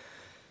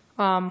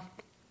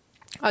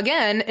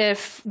 Again,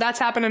 if that's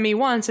happened to me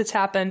once, it's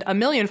happened a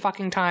million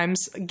fucking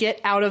times.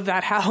 Get out of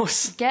that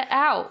house. Get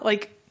out.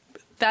 Like,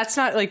 that's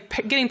not like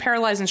getting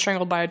paralyzed and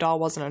strangled by a doll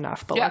wasn't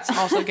enough, but let's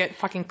also get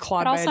fucking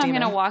clawed by a demon. But also, I'm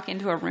going to walk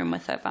into a room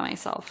with it by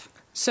myself.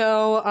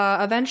 So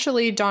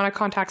eventually Donna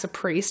contacts a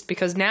priest,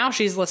 because now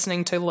she's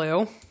listening to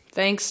Lou.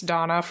 Thanks,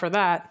 Donna, for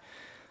that.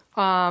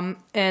 And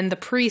the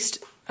priest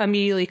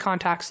immediately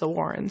contacts the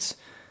Warrens,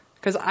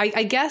 because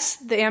I guess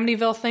the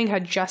Amityville thing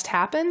had just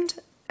happened,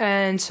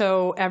 and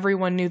so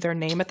everyone knew their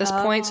name at this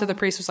point. So the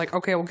priest was like,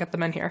 okay, we'll get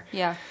them in here.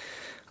 Yeah.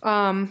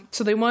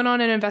 So they went on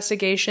an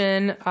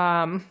investigation.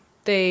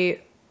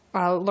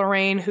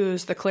 Lorraine,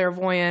 who's the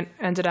clairvoyant,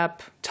 ended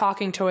up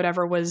talking to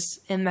whatever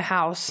was in the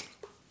house,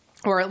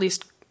 or at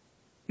least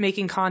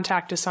making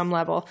contact to some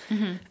level,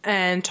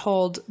 and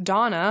told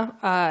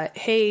Donna,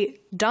 hey,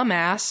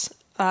 dumbass,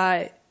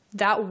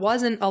 that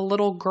wasn't a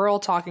little girl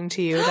talking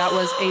to you. That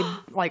was a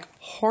like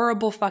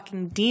horrible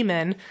fucking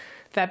demon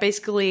that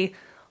basically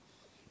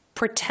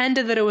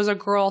pretended that it was a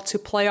girl to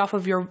play off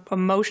of your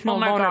emotional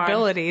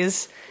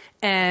vulnerabilities. God.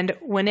 And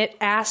when it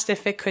asked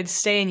if it could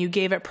stay and you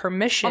gave it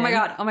permission.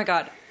 Oh my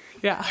god.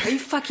 Yeah. Are you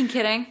fucking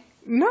kidding?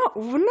 No,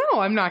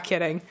 I'm not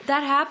kidding.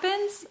 That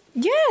happens?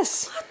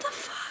 Yes. What the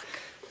fuck?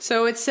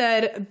 So it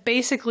said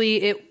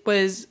basically it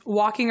was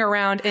walking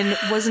around and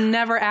was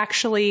never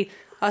actually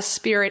a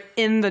spirit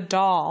in the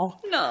doll.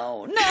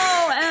 No,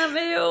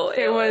 Emmy.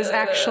 It was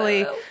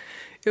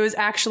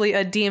actually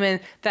a demon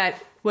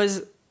that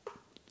was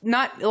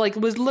not like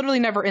was literally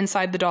never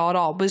inside the doll at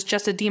all. It was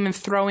just a demon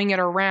throwing it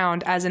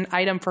around as an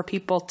item for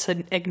people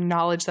to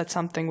acknowledge that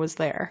something was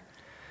there.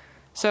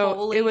 So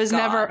Holy it was God.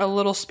 never a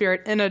little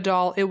spirit in a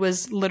doll. It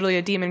was literally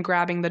a demon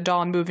grabbing the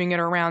doll and moving it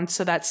around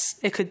so that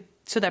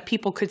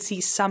people could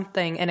see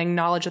something and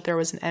acknowledge that there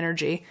was an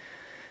energy.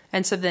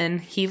 And so then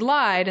he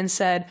lied and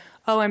said,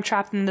 "Oh, I'm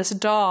trapped in this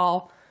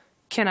doll.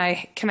 Can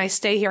I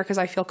stay here because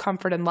I feel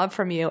comfort and love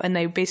from you?" And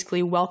they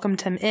basically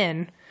welcomed him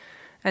in.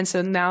 And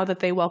so now that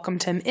they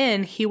welcomed him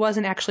in, he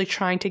wasn't actually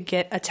trying to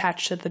get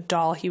attached to the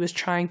doll. He was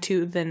trying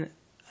to then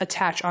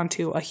attach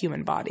onto a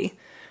human body.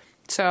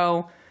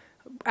 So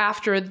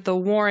after the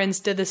Warrens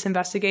did this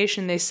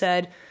investigation, they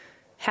said,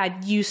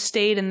 had you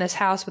stayed in this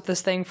house with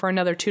this thing for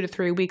another 2 to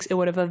 3 weeks, it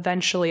would have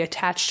eventually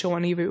attached to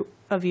one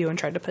of you and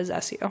tried to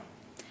possess you.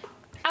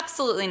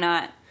 Absolutely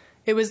not.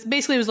 It was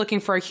looking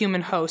for a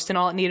human host, and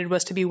all it needed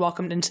was to be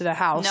welcomed into the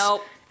house.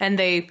 Nope. And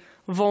they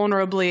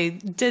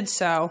vulnerably did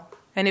so,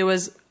 and it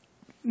was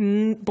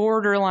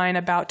borderline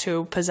about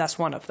to possess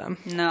one of them.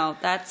 No,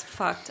 that's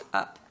fucked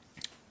up.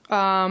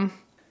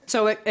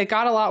 So it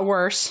got a lot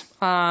worse.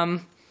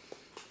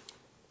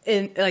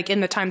 In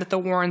the time that the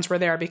Warrens were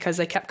there, because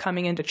they kept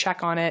coming in to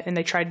check on it, and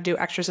they tried to do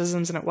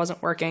exorcisms and it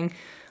wasn't working.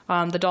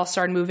 The doll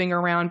started moving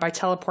around by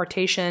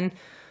teleportation.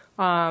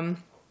 The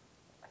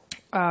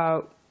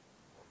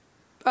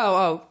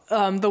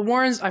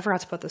Warrens, I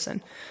forgot to put this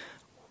in.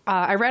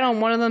 I read on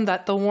one of them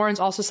that the Warrens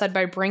also said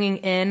by bringing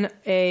in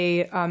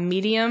a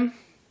medium,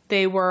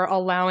 they were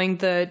allowing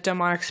the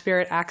demonic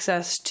spirit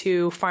access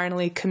to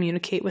finally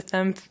communicate with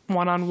them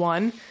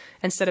one-on-one.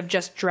 Instead of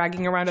just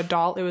dragging around a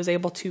doll, it was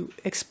able to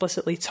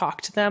explicitly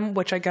talk to them,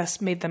 which I guess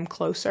made them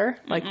closer.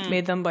 Like,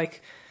 made them,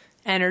 like,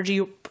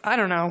 energy... I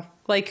don't know.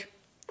 Like,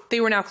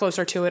 they were now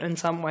closer to it in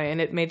some way,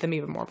 and it made them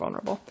even more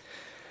vulnerable.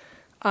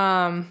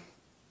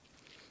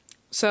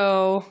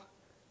 So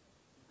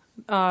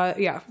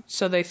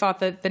they thought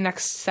that the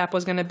next step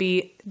was going to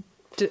be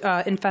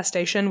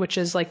infestation, which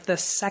is, like, the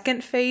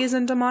second phase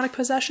in demonic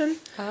possession.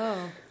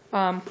 Oh.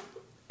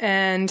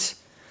 And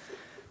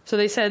so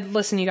they said,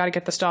 listen, you got to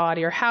get this doll out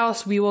of your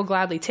house. We will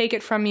gladly take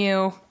it from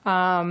you.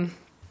 And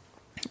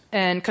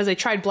because they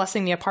tried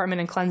blessing the apartment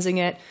and cleansing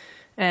it,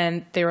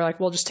 and they were like,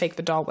 we'll just take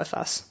the doll with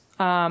us.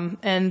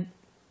 And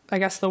I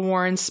guess the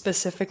Warrens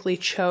specifically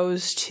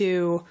chose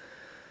to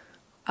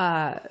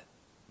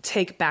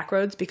take back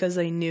roads because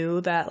they knew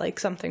that like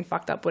something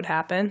fucked up would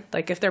happen.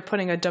 Like if they're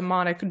putting a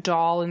demonic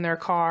doll in their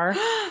car.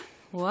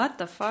 What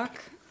the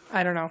fuck?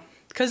 I don't know.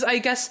 Because I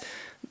guess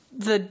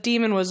the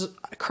demon was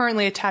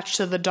currently attached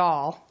to the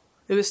doll.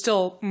 It was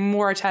still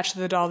more attached to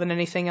the doll than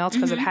anything else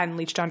because it hadn't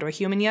leached onto a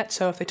human yet.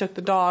 So if they took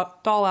the doll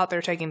out,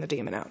 they're taking the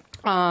demon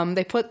out.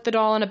 They put the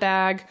doll in a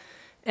bag,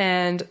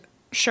 and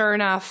sure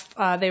enough,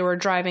 they were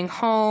driving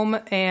home,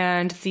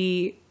 and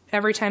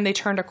every time they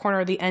turned a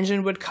corner, the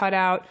engine would cut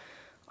out.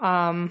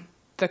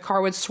 The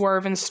car would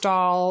swerve and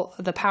stall,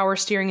 the power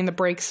steering and the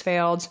brakes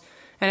failed,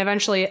 and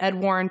eventually Ed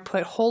Warren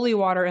put holy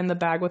water in the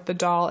bag with the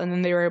doll, and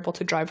then they were able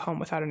to drive home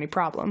without any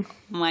problem.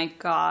 My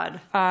God.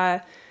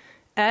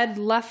 Ed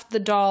left the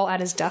doll at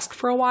his desk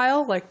for a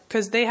while, like,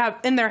 because they have,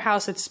 in their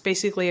house, it's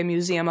basically a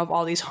museum of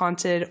all these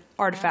haunted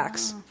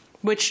artifacts,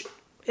 which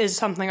is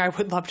something I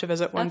would love to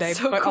visit one day,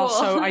 but cool.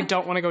 Also I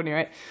don't want to go near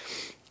it.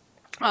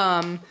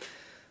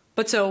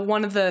 But so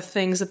one of the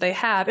things that they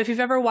have, if you've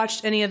ever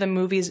watched any of the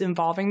movies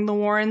involving the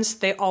Warrens,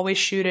 they always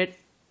shoot it,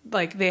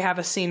 like they have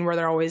a scene where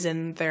they're always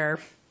in their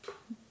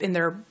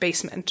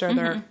basement or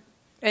their,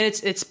 and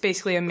it's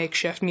basically a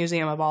makeshift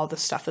museum of all the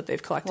stuff that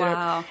they've collected.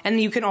 Wow. And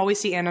you can always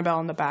see Annabelle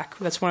in the back.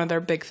 That's one of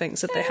their big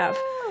things that they have.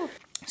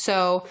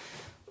 So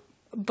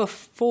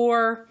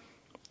before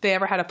they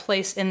ever had a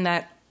place in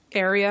that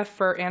area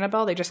for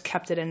Annabelle, they just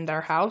kept it in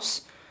their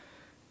house.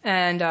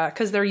 And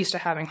because they're used to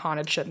having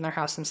haunted shit in their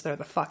house since they're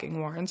the fucking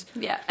Warrens.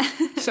 Yeah.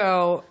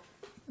 So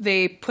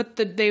they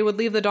would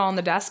leave the doll on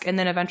the desk, and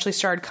then eventually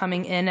started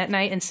coming in at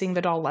night and seeing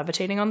the doll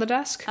levitating on the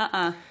desk.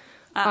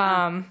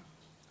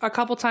 A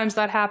couple times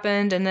that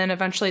happened, and then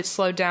eventually it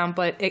slowed down,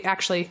 but it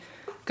actually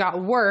got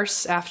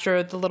worse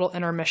after the little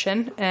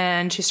intermission,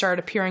 and she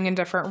started appearing in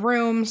different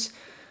rooms.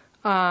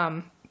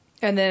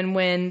 And then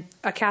when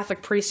a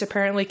Catholic priest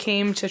apparently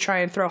came to try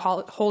and throw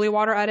holy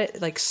water at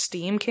it, like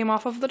steam came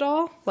off of the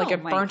doll. Like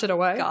it burnt it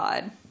away.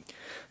 God.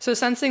 So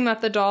sensing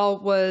that the doll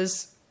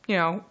was,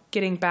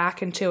 getting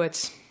back into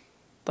its,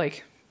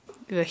 like,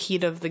 the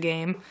heat of the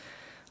game,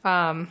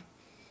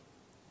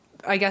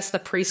 I guess the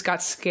priest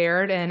got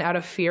scared and out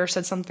of fear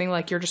said something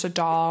like, you're just a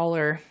doll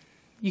or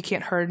you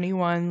can't hurt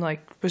anyone,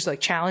 like, was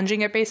like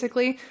challenging it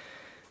basically.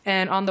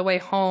 And on the way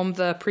home,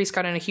 the priest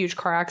got in a huge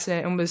car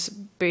accident and was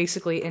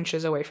basically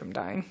inches away from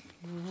dying.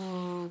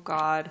 Oh,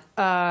 God.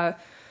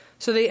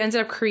 So they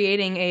ended up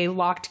creating a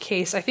locked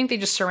case. I think they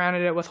just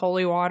surrounded it with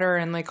holy water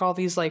and like all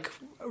these like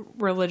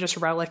religious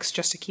relics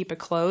just to keep it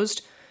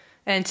closed.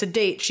 And to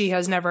date, she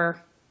hasn't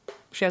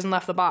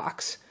left the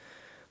box.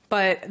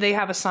 But they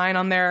have a sign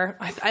on there.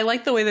 I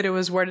like the way that it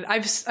was worded.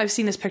 I've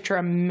seen this picture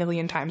a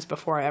million times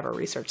before I ever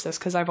researched this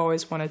because I've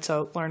always wanted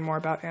to learn more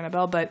about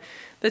Annabelle. But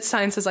that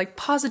sign says like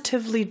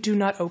positively do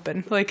not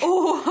open. Like,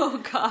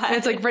 oh God. And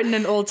it's like written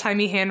in old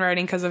timey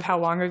handwriting because of how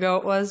long ago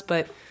it was.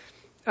 But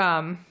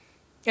and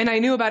I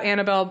knew about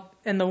Annabelle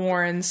and the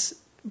Warrens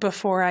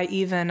before I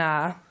even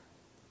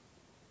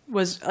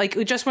was like,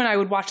 just when I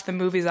would watch the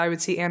movies, I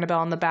would see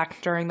Annabelle in the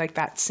back during like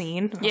that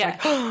scene. I was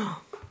like,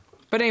 oh.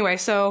 But anyway,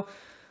 so.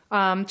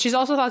 She's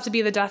also thought to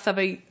be the death of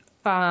a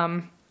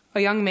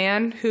young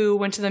man who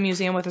went to the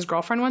museum with his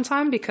girlfriend one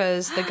time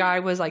because the guy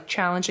was like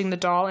challenging the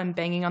doll and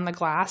banging on the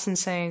glass and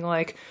saying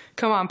like,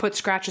 come on, put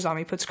scratches on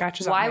me, put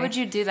scratches on me. Why would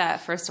you do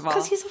that, first of all?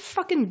 Because he's a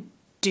fucking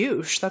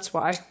douche, that's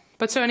why.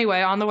 But so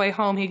anyway, on the way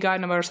home, he got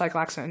in a motorcycle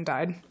accident and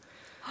died.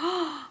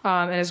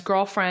 And his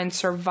girlfriend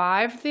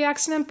survived the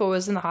accident but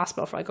was in the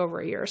hospital for like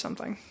over a year or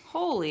something.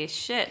 Holy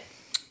shit.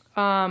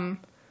 But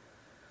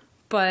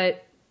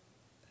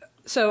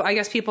so I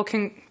guess people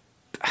can...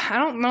 I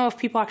don't know if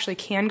people actually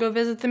can go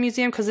visit the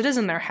museum because it is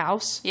in their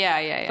house.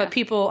 Yeah. But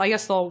people, I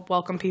guess they'll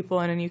welcome people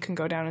in and you can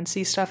go down and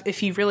see stuff.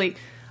 If you really,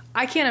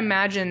 I can't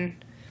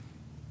imagine,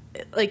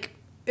 like,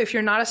 if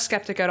you're not a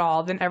skeptic at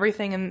all, then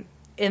everything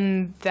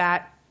in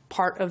that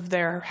part of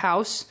their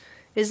house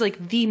is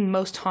like the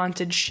most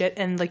haunted shit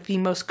and like the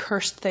most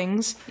cursed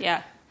things.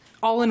 Yeah.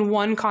 All in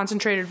one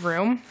concentrated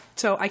room.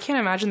 So I can't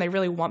imagine they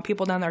really want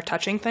people down there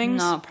touching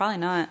things. No, probably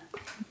not.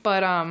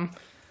 But,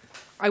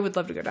 I would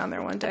love to go down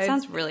there one day. That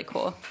sounds really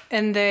cool.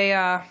 And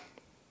they,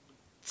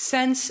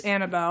 since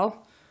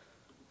Annabelle,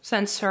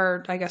 since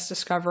her, I guess,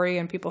 discovery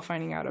and people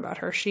finding out about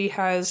her, she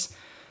has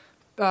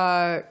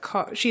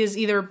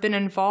either been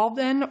involved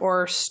in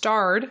or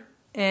starred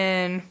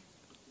in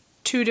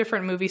 2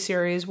 different movie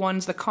series.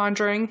 One's The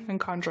Conjuring and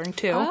Conjuring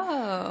 2.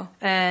 Oh.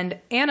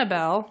 And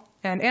Annabelle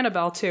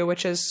 2,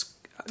 which is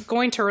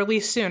going to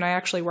release soon. I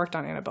actually worked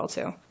on Annabelle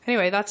 2.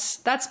 Anyway,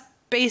 that's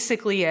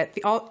basically it.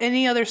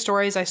 Any other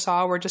stories I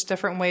saw were just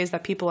different ways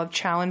that people have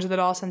challenged the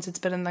doll since it's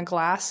been in the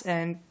glass,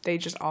 and they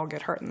just all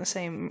get hurt in the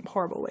same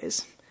horrible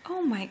ways.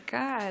 Oh my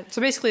God.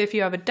 So basically, if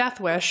you have a death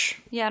wish...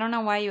 Yeah, I don't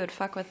know why you would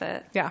fuck with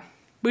it. Yeah.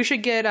 We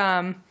should get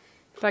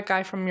that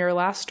guy from your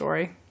last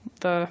story.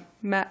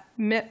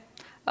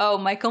 Oh,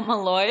 Michael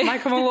Malloy.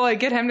 Michael Malloy.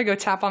 Get him to go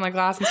tap on the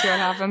glass and see what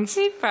happens.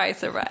 He'd probably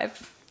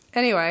survive.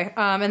 Anyway,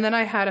 and then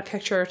I had a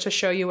picture to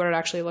show you what it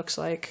actually looks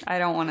like. I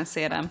don't want to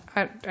see it.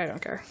 I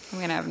don't care. I'm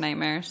going to have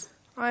nightmares.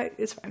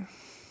 It's fine.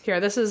 Here,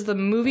 this is the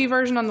movie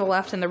version on the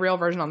left and the real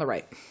version on the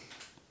right.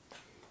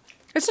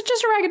 It's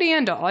just a Raggedy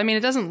Ann doll. I mean,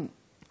 it doesn't...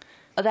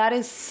 Oh, that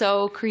is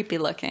so creepy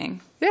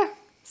looking. Yeah.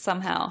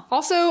 Somehow.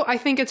 Also, I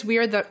think it's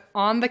weird that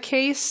on the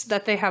case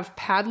that they have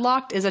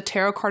padlocked is a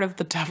tarot card of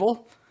the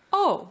devil.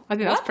 Oh, I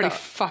think that's pretty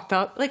fucked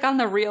up. Like on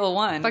the real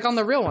one. Like on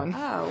the real one.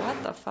 Oh,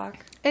 what the fuck?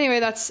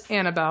 Anyway, that's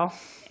Annabelle.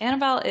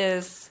 Annabelle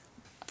is...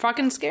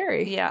 fucking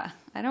scary. Yeah.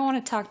 I don't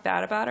want to talk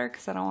bad about her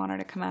because I don't want her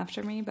to come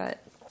after me,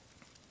 but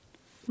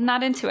I'm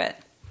not into it.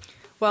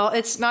 Well,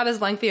 it's not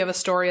as lengthy of a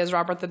story as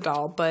Robert the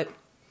Doll, but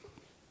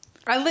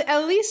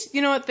at least,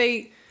 you know what,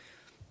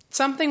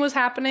 something was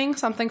happening,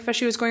 something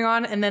fishy was going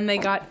on, and then they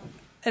got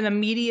an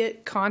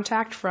immediate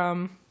contact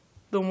from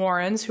the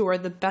Warrens, who are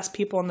the best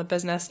people in the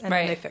business, and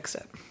then they fixed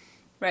it.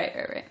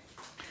 Right.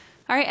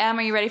 All right, Em,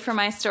 are you ready for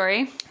my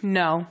story?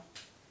 No.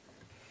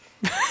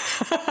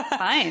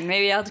 Fine,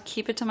 maybe I'll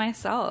keep it to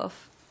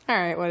myself. All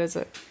right, what is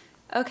it?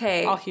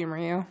 Okay. I'll humor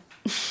you.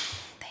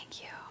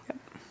 Thank you. Yep.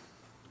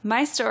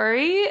 My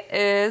story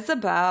is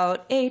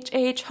about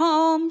H.H.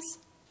 Holmes.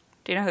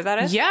 Do you know who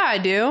that is? Yeah, I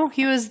do.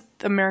 He was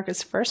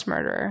America's first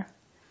murderer.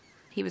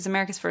 He was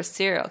America's first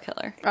serial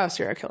killer. Oh,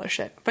 serial killer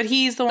shit. But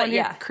he's the one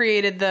who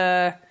created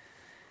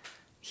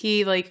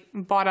he, like,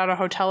 bought out a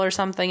hotel or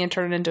something and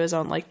turned it into his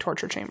own, like,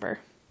 torture chamber.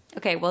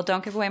 Okay, well,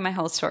 don't give away my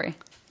whole story.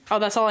 Oh,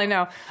 that's all I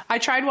know. I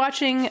tried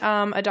watching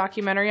a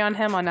documentary on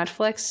him on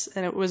Netflix,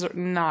 and it was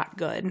not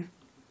good.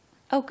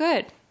 Oh,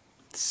 good.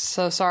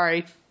 So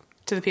sorry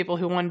to the people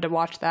who wanted to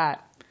watch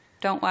that.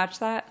 Don't watch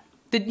that?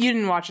 You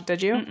didn't watch it,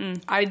 did you?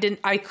 Mm-mm. I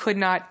didn't. I could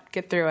not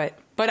get through it.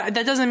 But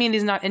that doesn't mean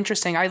he's not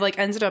interesting. I, like,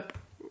 ended up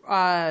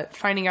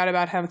finding out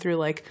about him through,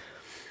 like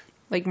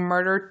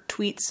murder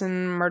tweets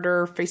and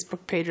murder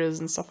Facebook pages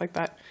and stuff like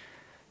that.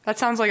 That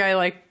sounds like I,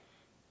 like,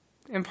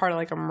 am part of,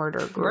 like, a murder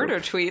group. Murder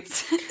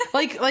tweets.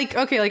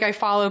 Okay, I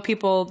follow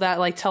people that,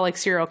 like, tell, like,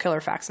 serial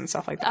killer facts and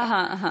stuff like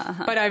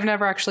that. But I've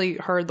never actually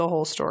heard the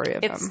whole story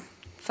of him. It's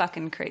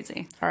fucking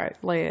crazy. All right,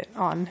 lay it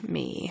on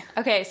me.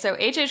 Okay, so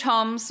H.H.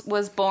 Holmes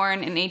was born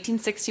in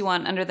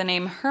 1861 under the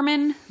name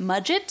Herman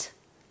Mudgett.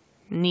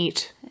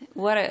 Neat.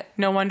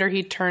 No wonder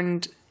he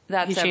changed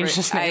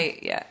his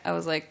name. I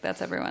was like,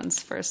 that's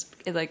everyone's first.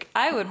 Like,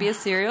 I would be a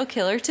serial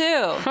killer too.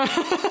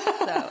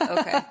 So,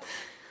 okay.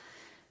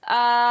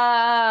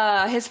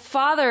 His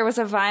father was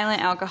a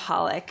violent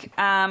alcoholic.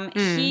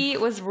 He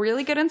was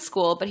really good in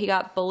school, but he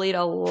got bullied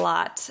a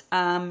lot.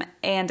 And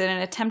in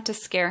an attempt to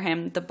scare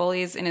him, the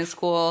bullies in his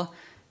school,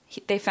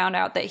 they found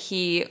out that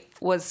he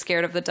was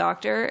scared of the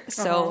doctor.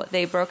 So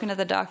they broke into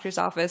the doctor's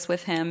office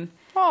with him,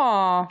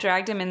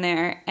 dragged him in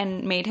there,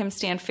 and made him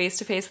stand face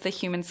to face with a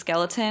human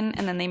skeleton.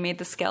 And then they made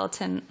the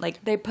skeleton,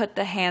 like, they put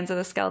the hands of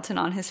the skeleton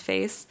on his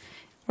face.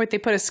 Wait, they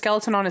put a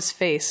skeleton on his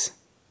face?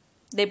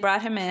 They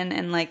brought him in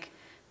and, like,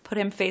 put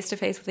him face to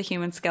face with a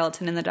human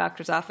skeleton in the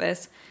doctor's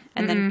office,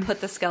 and then put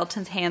the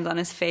skeleton's hands on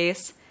his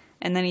face.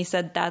 And then he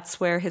said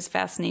that's where his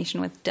fascination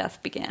with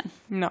death began.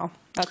 No,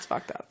 that's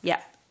fucked up.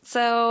 Yeah.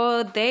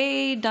 So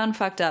they done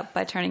fucked up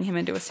by turning him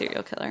into a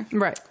serial killer.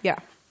 Right, yeah.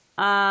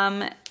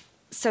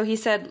 So he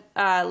said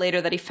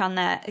later that he found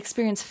that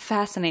experience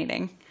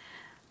fascinating,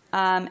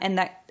 and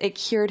that it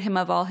cured him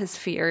of all his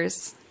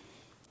fears.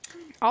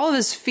 All of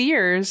his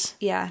fears?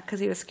 Yeah, because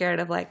he was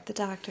scared of, like, the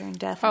doctor and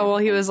death. Oh, well,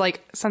 he was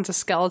like, since a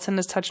skeleton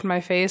has touched my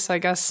face, I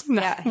guess.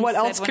 Yeah, what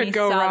else could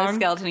go wrong? When he saw the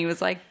skeleton, he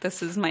was like,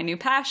 this is my new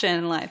passion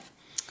in life.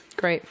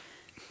 Great.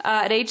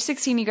 At age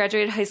 16, he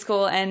graduated high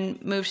school and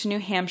moved to New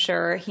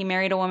Hampshire. He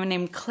married a woman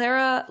named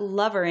Clara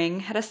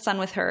Lovering, had a son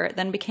with her,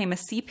 then became a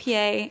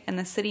CPA and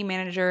the city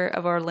manager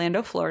of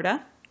Orlando,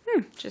 Florida,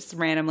 just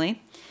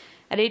randomly.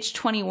 At age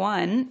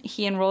 21,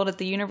 he enrolled at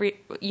the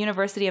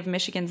University of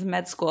Michigan's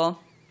med school.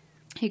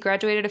 He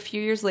graduated a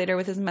few years later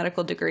with his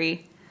medical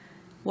degree.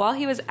 While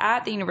he was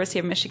at the University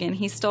of Michigan,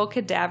 he stole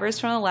cadavers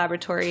from the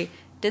laboratory,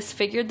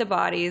 disfigured the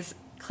bodies,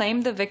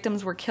 claimed the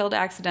victims were killed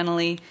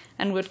accidentally,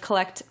 and would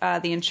collect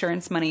the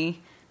insurance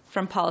money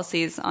from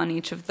policies on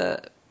each of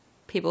the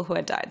people who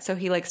had died. So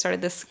he, like, started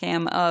this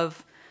scam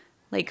of,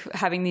 like,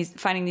 finding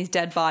these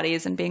dead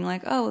bodies and being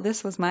like, oh,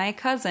 this was my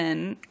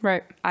cousin.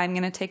 Right. I'm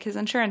going to take his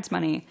insurance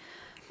money.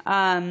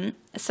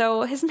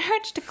 So his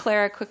marriage to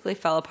Clara quickly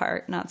fell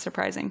apart, not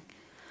surprising.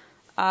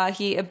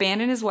 He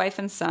abandoned his wife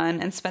and son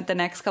and spent the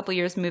next couple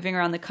years moving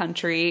around the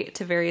country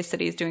to various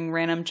cities doing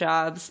random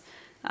jobs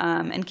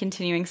and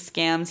continuing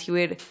scams. He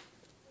would,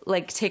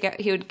 like,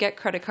 he would get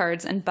credit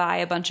cards and buy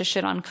a bunch of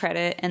shit on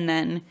credit and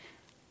then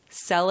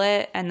sell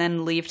it and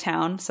then leave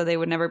town so they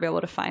would never be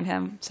able to find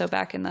him. So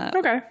back in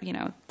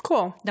the,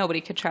 cool. Nobody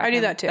could track him. I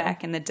do that too.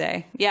 Back in the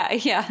day.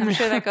 Yeah. I'm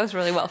sure that goes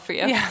really well for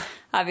you. Yeah.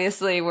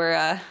 Obviously,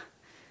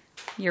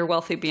 you're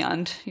wealthy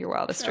beyond your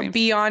wildest dreams.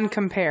 Beyond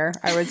compare,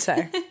 I would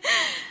say.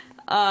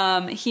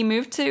 He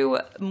moved to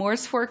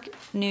Moores Fork,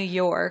 New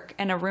York,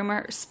 and a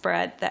rumor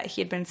spread that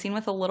he had been seen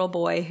with a little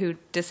boy who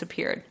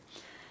disappeared.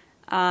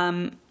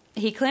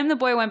 He claimed the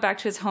boy went back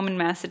to his home in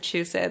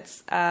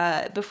Massachusetts.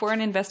 Before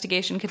an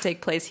investigation could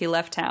take place, he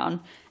left town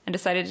and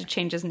decided to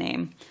change his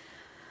name.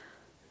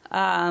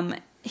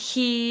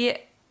 He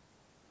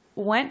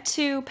went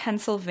to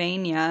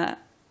Pennsylvania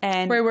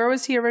and... Wait, where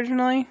was he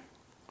originally?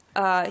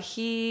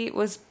 He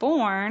was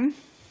born...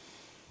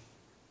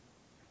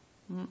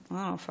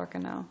 I don't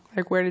fucking know.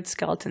 Like, where did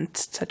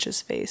skeletons touch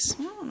his face?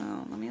 I don't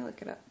know. Let me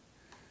look it up.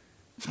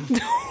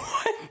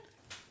 What?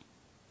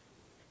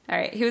 All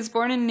right. He was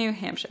born in New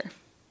Hampshire.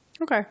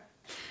 Okay.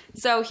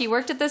 So he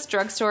worked at this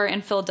drugstore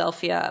in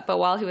Philadelphia, but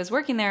while he was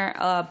working there,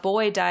 a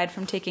boy died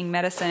from taking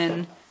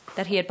medicine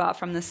that he had bought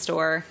from the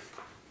store.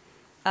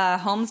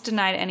 Holmes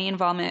denied any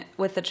involvement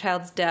with the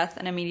child's death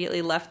and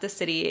immediately left the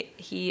city.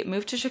 He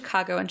moved to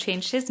Chicago and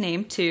changed his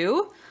name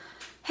to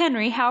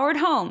Henry Howard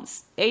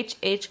Holmes.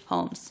 H.H.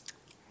 Holmes.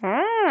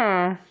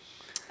 Ah.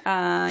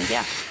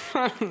 Yeah.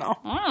 I don't know.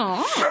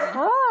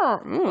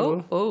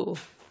 Oh.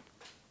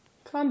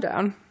 Calm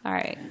down. All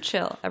right.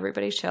 Chill.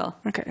 Everybody chill.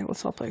 Okay,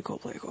 let's all play cool,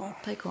 play cool.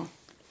 Play cool.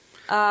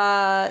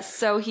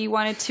 So he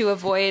wanted to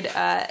avoid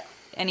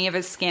any of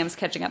his scams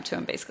catching up to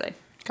him, basically.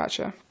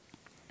 Gotcha.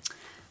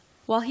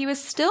 While he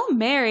was still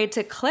married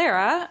to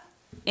Clara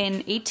in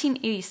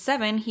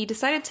 1887, he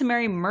decided to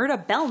marry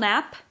Myrta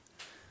Belknap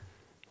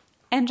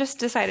and just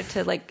decided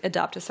to, like,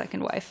 adopt a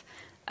second wife.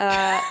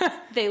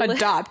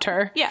 Adopt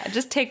her. Yeah,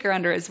 just take her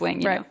under his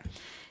wing, you Right. know.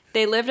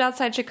 They lived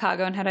outside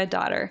Chicago and had a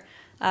daughter.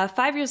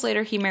 5 years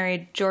later, he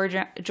married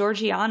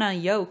Georgiana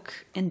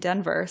Yoke in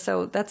Denver,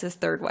 so that's his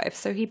third wife.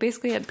 So he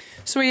basically had...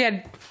 So he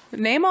had...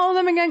 Name all of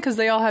them again, because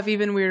they all have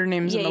even weirder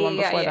names than the one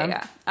before them.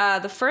 Yeah.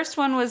 The first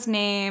one was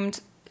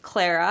named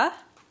Clara,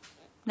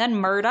 then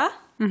Myrta,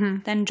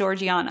 then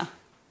Georgiana.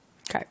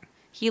 Okay.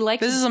 He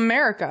liked... This is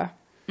America.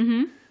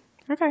 Mm-hmm.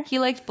 Okay. He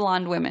liked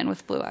blonde women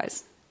with blue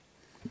eyes.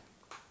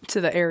 To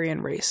the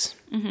Aryan race.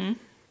 Mm-hmm.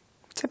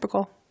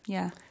 Typical.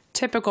 Yeah.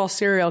 Typical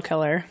serial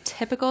killer.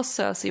 Typical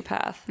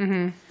sociopath.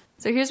 Mm-hmm.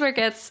 So here's where it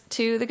gets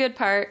to the good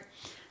part.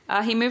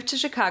 He moved to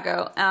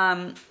Chicago.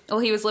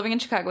 He was living in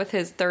Chicago with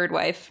his third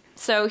wife.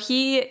 So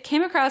he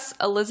came across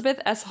Elizabeth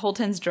S.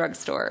 Holton's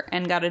drugstore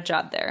and got a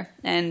job there.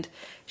 And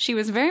she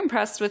was very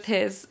impressed with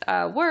his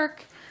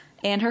work,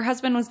 and her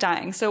husband was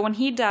dying. So when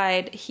he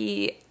died,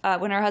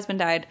 when her husband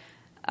died,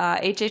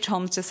 H.H.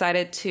 Holmes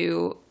decided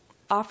to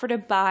offer to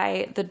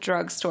buy the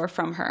drugstore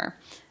from her.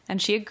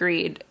 And she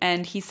agreed,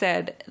 and he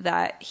said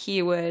that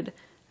he would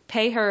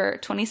pay her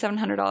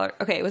 $2,700.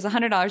 Okay, it was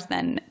 $100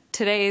 then.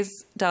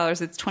 Today's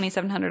dollars, it's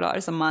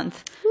 $2,700 a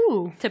month.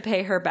 Ooh. To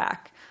pay her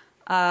back.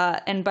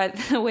 And by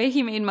the way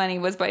he made money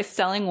was by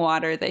selling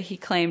water that he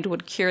claimed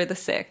would cure the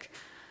sick.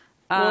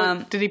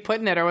 Well, did he put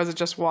in it, or was it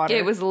just water?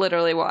 It was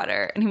literally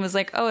water. And he was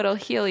like, oh, it'll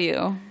heal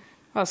you.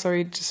 Oh, so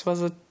he just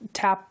was a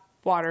tap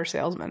water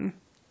salesman.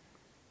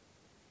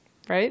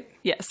 Right?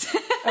 Yes.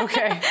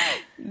 Okay.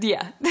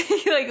 Yeah.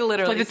 Like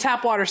literally. Like a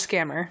tap water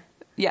scammer.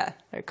 Yeah.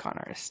 Like con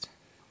artist.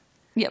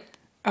 Yep.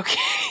 Okay.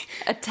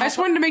 I just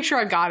wanted to make sure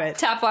I got it.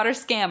 Tap water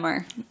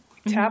scammer.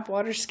 Tap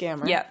water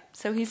scammer. Yeah.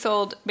 So he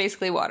sold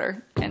basically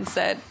water and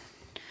said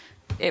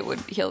it would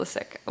heal the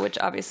sick, which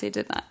obviously it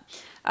did not.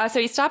 So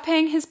he stopped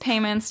paying his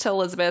payments to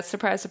Elizabeth,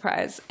 surprise,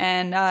 surprise.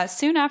 And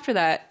soon after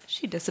that,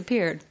 she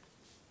disappeared.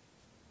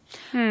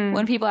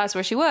 When people asked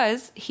where she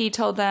was, he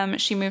told them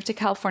she moved to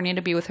California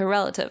to be with her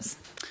relatives.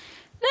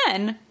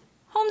 Then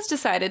Holmes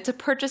decided to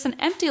purchase an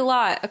empty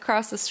lot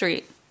across the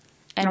street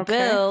and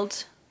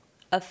build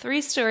a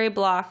three-story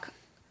block-long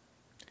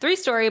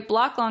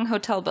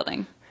hotel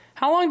building.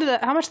 How much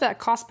did that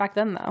cost back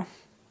then, though?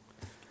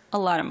 A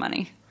lot of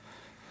money.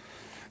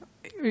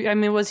 I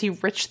mean, was he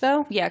rich,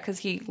 though? Yeah, because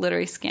he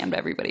literally scammed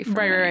everybody for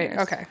Right. years.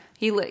 Okay.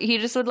 He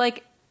just would,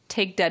 like,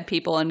 take dead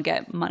people and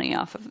get money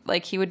off of...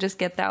 Like, he would just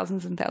get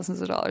thousands and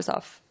thousands of dollars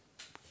off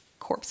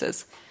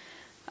corpses.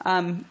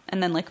 And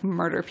then, like,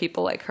 murder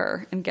people like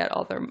her and get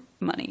all their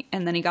money.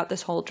 And then he got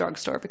this whole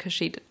drugstore because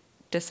she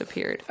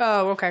disappeared.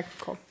 Oh, okay.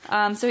 Cool.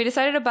 So he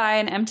decided to buy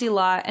an empty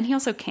lot, and he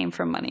also came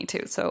from money,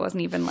 too. So it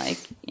wasn't even, like,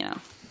 you know...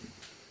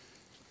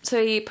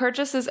 So he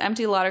purchased this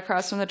empty lot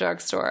across from the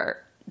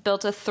drugstore,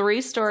 built a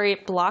 3-story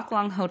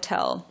block-long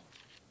hotel.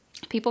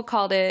 People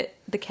called it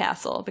the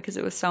Castle because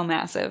it was so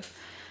massive.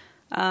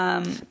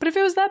 But if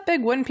it was that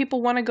big, wouldn't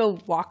people want to go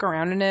walk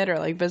around in it or,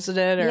 like, visit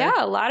it? Or...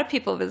 Yeah, a lot of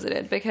people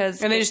visited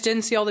because... And they just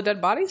didn't see all the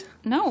dead bodies?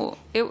 No,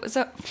 it was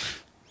a...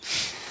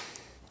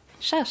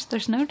 Shush,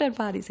 there's no dead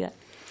bodies yet.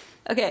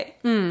 Okay.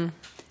 So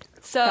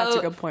that's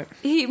a good point.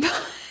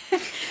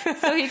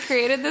 So he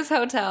created this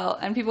hotel,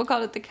 and people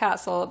called it the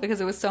Castle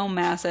because it was so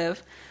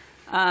massive.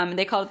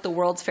 They called it the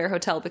World's Fair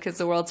Hotel because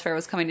the World's Fair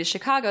was coming to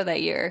Chicago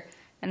that year.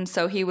 And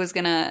so he was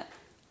going to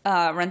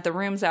rent the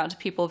rooms out to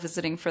people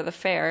visiting for the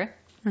fair.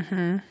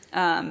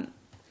 Mm-hmm.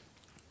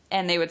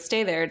 And they would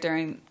stay there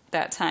during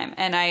that time.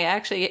 And I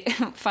actually,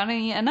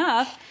 funny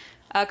enough,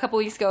 a couple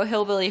weeks ago,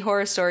 Hillbilly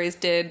Horror Stories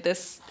did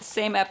this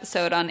same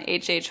episode on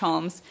H.H.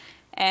 Holmes.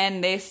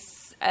 And they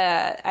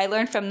I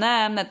learned from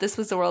them that this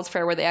was the World's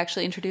Fair where they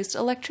actually introduced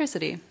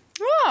electricity.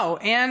 Oh,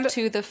 and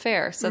to the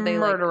fair. So they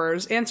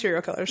murderers and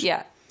serial killers.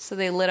 Yeah. So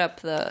they lit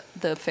up the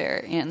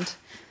fair and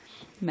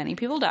many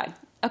people died.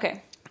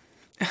 Okay.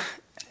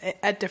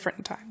 At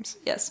different times.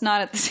 Yes,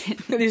 not at the same.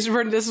 This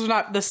was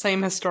not the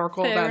same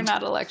historical event. They were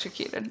not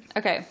electrocuted.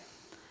 Okay.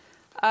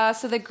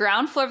 So the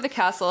ground floor of the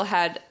castle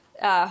had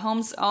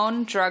Holmes'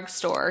 own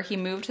drugstore. He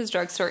moved his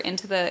drugstore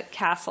into the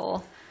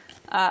castle.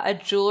 A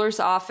jeweler's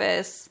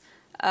office.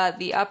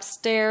 The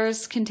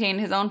upstairs contained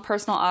his own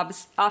personal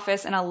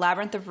office and a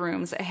labyrinth of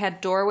rooms. It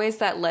had doorways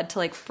that led to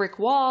like brick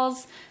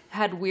walls,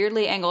 had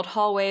weirdly angled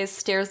hallways,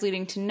 stairs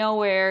leading to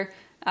nowhere,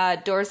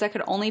 doors that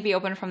could only be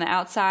opened from the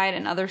outside,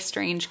 and other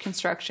strange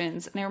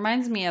constructions. And it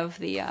reminds me of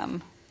the,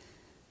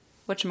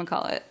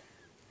 whatchamacallit?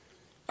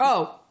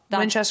 Oh,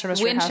 Winchester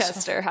Mystery House.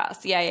 Winchester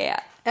House. Yeah.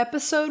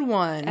 Episode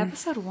 1.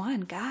 Episode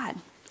 1, God.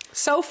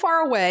 So far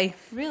away.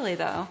 Really,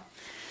 though.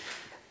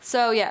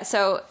 So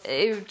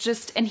it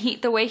just, and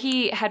the way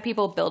he had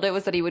people build it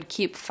was that he would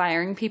keep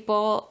firing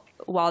people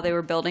while they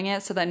were building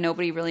it so that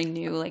nobody really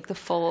knew like the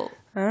full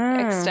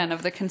extent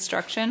of the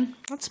construction.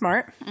 That's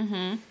smart.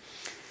 Mm-hmm.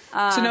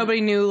 So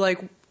nobody knew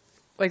like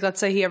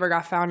let's say he ever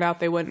got found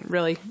out, no one would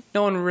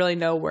really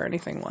know where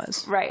anything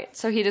was. Right.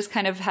 So he just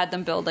kind of had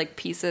them build like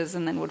pieces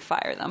and then would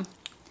fire them.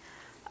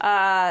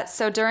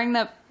 So during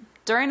the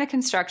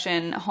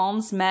construction,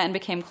 Holmes met and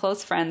became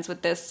close friends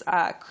with this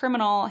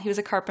criminal. He was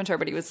a carpenter,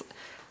 but he was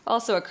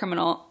also a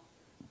criminal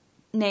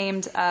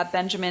named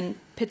Benjamin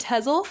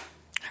Pitezel.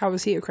 How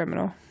was he a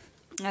criminal?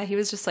 He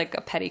was just like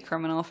a petty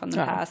criminal from the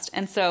past.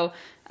 And so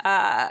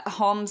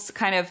Holmes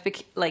kind of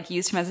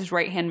used him as his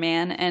right-hand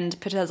man, and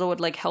Pitezel would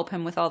like help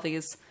him with all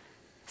these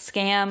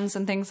scams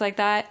and things like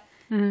that.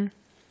 Mm-hmm.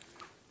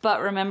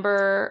 But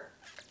remember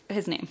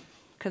his name,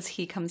 because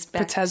he comes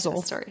back to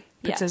the story.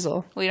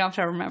 Pitezel. Yeah. Well, you don't have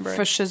to remember it.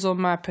 For shizzle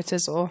my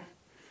Pitezel.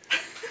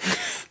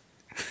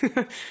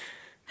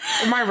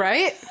 Am I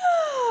right?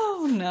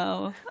 Oh,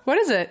 no. What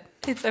is it?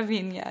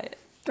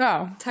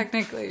 Oh.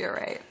 Technically, you're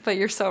right. But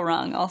you're so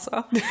wrong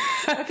also.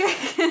 Okay.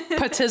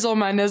 Pitezel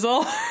my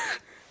nizzle.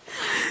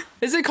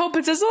 Is it called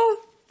Pitezel?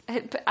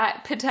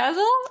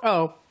 Pitezel?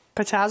 Oh.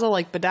 Pitazzle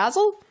like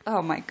bedazzle?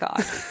 Oh, my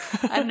God.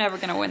 I'm never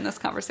going to win this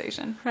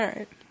conversation. All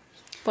right.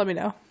 Let me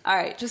know. All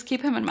right. Just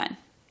keep him in mind.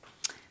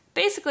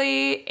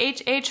 Basically,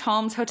 H.H.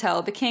 Holmes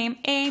Hotel became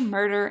a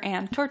murder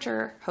and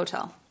torture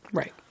hotel.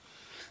 Right.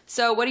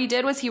 So what he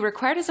did was he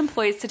required his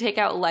employees to take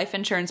out life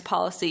insurance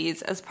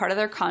policies as part of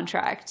their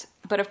contract.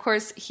 But of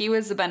course, he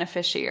was the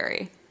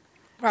beneficiary.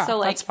 Wow,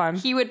 so that's fun.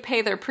 He would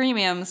pay their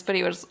premiums, but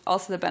he was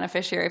also the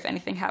beneficiary if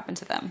anything happened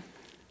to them.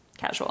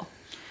 Casual.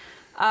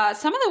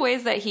 Some of the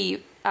ways that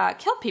he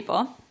killed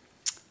people,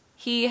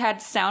 he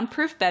had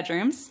soundproof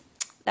bedrooms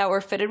that were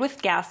fitted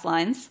with gas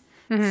lines.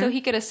 So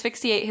he could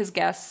asphyxiate his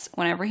guests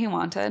whenever he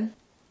wanted.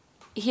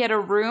 He had a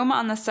room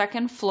on the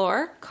second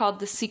floor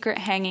called the secret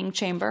hanging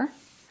chamber.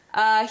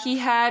 He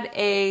had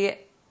a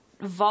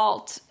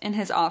vault in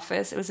his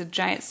office. It was a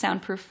giant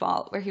soundproof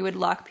vault where he would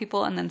lock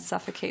people and then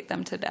suffocate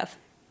them to death.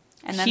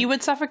 And then he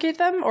would suffocate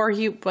them, or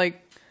he he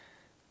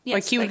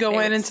would go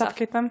in and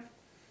suffocate them?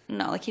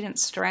 No, he didn't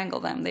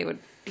strangle them. He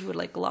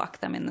would lock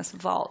them in this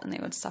vault and they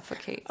would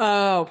suffocate.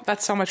 Oh,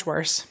 that's so much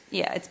worse.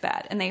 Yeah, it's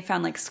bad. And they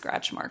found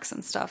scratch marks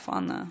and stuff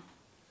on the.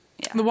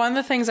 Yeah. One of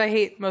the things I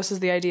hate most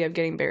is the idea of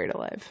getting buried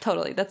alive.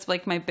 Totally. That's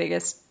my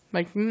biggest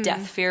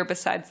death fear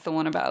besides the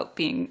one about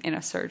being in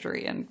a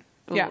surgery and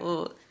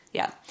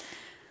yeah.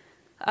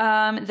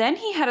 Then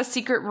he had a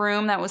secret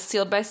room that was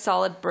sealed by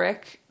solid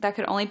brick that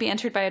could only be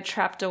entered by a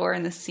trapdoor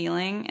in the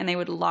ceiling, and they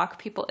would lock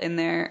people in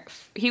there.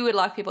 He would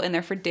lock people in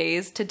there for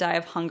days to die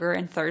of hunger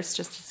and thirst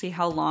just to see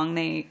how long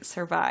they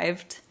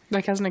survived.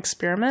 Like as an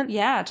experiment?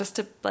 Yeah, just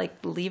to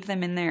leave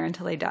them in there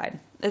until they died.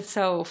 It's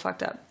so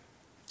fucked up.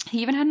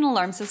 He even had an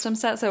alarm system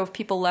set, so if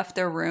people left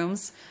their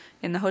rooms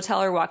in the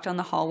hotel or walked down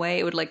the hallway,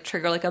 it would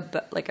trigger a I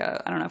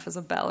don't know if it was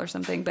a bell or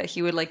something, but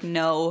he would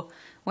know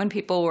when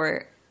people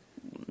were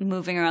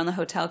moving around the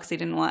hotel because he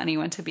didn't want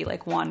anyone to be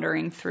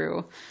wandering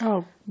through.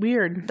 Oh,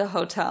 weird. The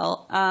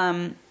hotel.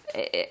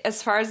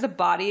 As far as the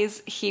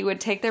bodies, he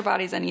would take their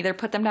bodies and either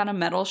put them down a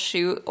metal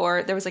chute,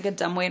 or there was a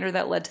dumbwaiter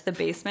that led to the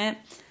basement.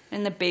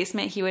 In the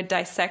basement, he would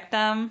dissect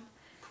them,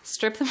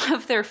 strip them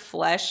of their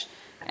flesh,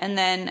 and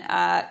then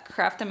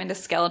craft them into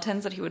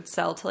skeletons that he would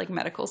sell to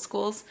medical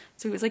schools.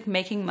 So he was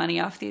making money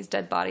off these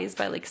dead bodies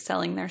by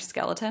selling their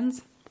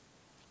skeletons.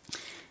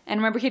 And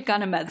remember, he'd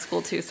gone to med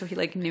school too, so he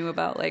knew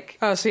about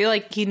Oh, so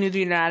he knew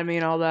the anatomy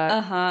and all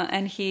that.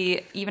 And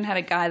he even had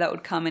a guy that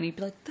would come and he'd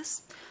be like,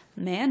 "This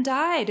man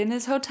died in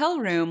his hotel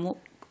room.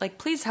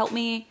 Please help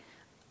me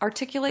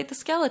articulate the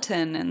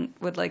skeleton." And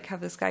would have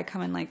this guy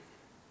come and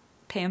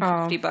pay him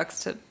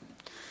 $50 to.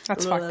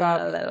 That's fucked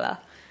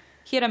up.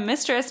 He had a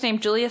mistress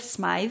named Julia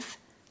Smythe,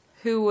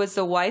 who was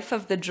the wife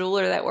of the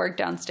jeweler that worked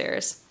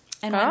downstairs.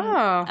 And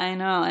I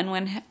know. And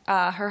when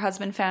her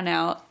husband found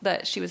out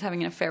that she was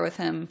having an affair with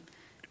him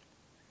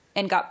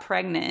and got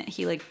pregnant,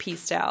 he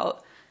pieced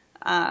out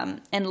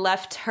and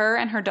left her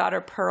and her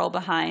daughter Pearl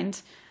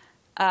behind.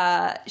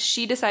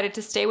 she decided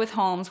to stay with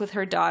Holmes with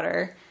her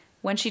daughter.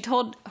 When she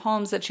told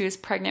Holmes that she was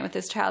pregnant with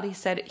his child, he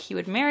said he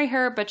would marry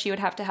her, but she would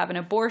have to have an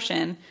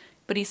abortion.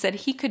 But he said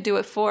he could do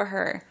it for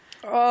her.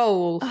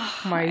 Oh,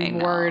 my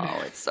word.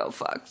 Oh, it's so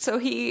fucked. So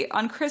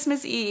on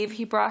Christmas Eve,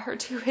 he brought her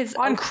to his...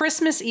 On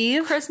Christmas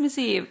Eve? Christmas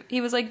Eve.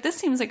 He was like, this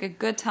seems like a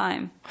good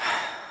time.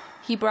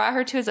 He brought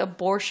her to his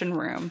abortion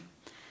room.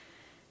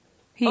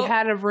 He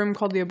had a room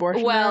called the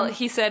abortion room? Well,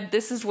 he said,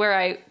 this is where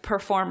I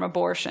perform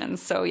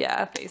abortions. So,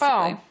 yeah, basically.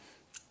 Oh.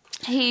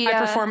 I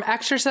perform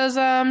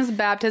exorcisms,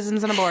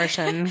 baptisms, and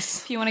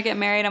abortions. If you want to get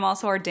married, I'm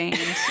also ordained.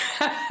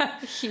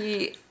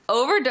 He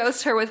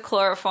overdosed her with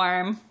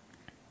chloroform,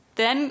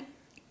 then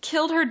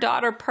killed her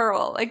daughter,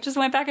 Pearl. Like, just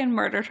went back and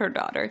murdered her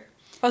daughter.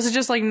 Oh, so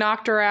just, like,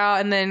 knocked her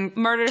out and then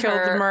killed the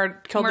daughter?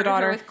 Murdered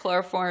her with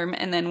chloroform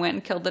and then went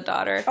and killed the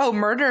daughter. Oh,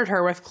 murdered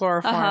her with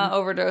chloroform.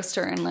 Overdosed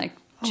her and, like,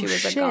 she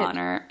was a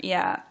goner.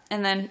 Yeah.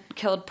 And then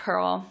killed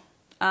Pearl.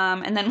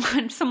 And then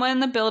when someone in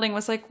the building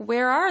was like,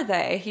 where are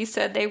they? He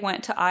said they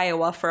went to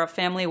Iowa for a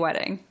family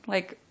wedding.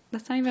 Like,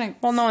 that's not even...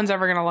 Well, no one's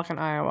ever going to look in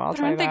Iowa, I'll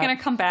tell you that. Aren't they going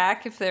to come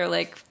back if they're,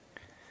 like,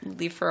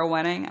 leave for a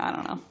wedding? I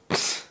don't know.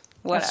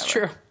 Whatever. That's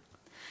true.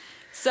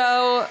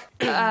 So,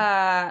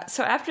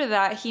 so after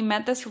that, he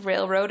met this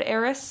railroad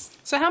heiress.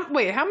 So, how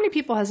many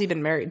people has he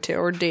been married to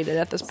or dated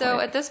at this point? So,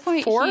 at this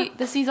point, 4?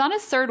 He's on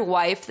his third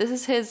wife. This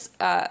is his...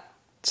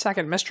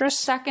 second mistress?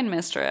 Second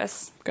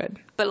mistress. Good.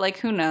 But, like,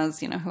 who knows,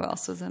 who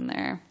else was in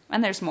there.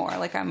 And there's more.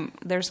 Like,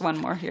 there's one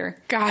more here.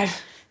 God.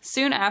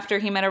 Soon after,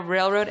 he met a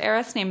railroad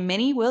heiress named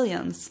Minnie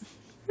Williams.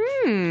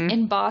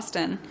 In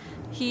Boston.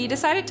 He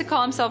decided to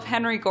call himself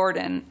Henry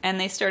Gordon, and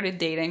they started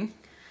dating.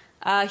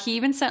 He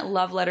even sent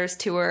love letters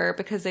to her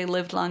because they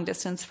lived long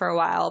distance for a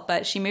while,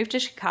 but she moved to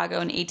Chicago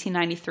in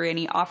 1893, and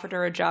he offered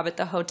her a job at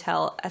the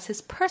hotel as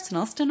his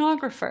personal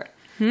stenographer.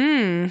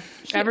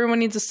 Everyone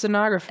needs a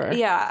stenographer.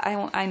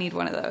 Yeah, I need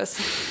one of those.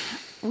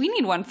 We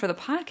need one for the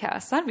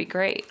podcast. That'd be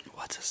great.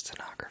 What's a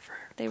stenographer?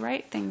 They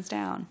write things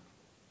down.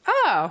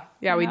 Oh,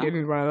 yeah, we do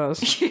need one of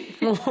those.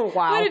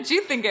 Wow. What did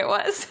you think it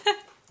was?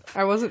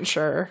 I wasn't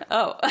sure.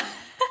 Oh.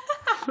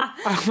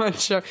 I'm not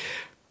sure.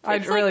 I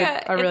really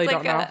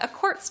don't know. A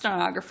court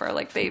stenographer.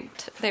 Like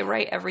they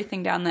write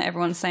everything down that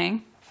everyone's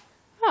saying.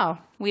 Oh.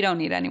 We don't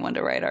need anyone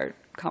to write our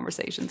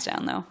conversations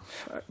down, though.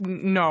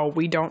 No,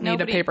 we don't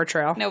need a paper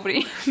trail.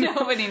 Nobody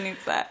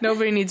needs that.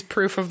 Nobody needs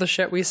proof of the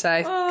shit we say.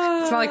 It's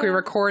not like we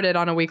record it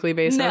on a weekly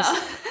basis. No.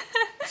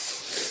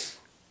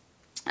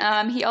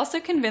 He also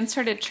convinced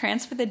her to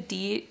transfer the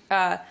D.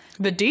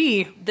 The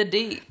D? The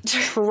D.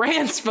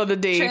 Transfer the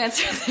D.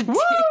 Transfer the D.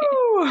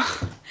 Woo!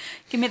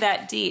 Give me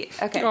that D.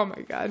 Okay. Oh,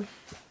 my God.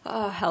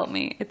 Oh, help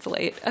me. It's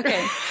late.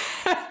 Okay.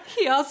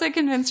 He also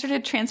convinced her to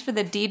transfer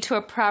the deed to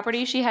a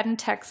property she had in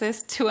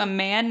Texas to a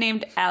man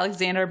named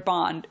Alexander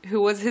Bond,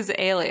 who was his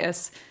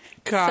alias.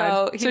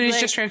 God. So he's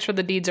just transferred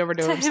the deeds over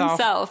to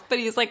himself. But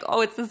he's like,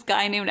 oh, it's this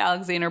guy named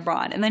Alexander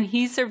Bond. And then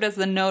he served as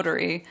the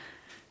notary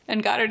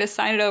and got her to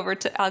sign it over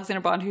to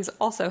Alexander Bond, who's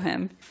also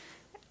him.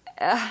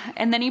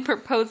 And then he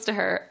proposed to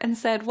her and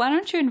said, why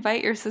don't you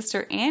invite your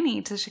sister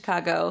Annie to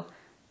Chicago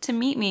to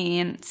meet me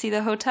and see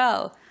the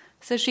hotel?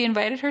 So she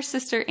invited her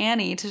sister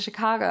Annie to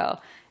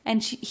Chicago,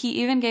 and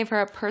he even gave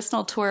her a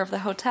personal tour of the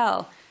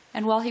hotel.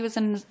 And while he was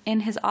in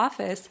his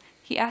office,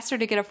 he asked her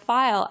to get a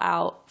file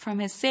out from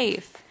his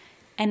safe,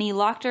 and he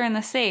locked her in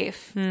the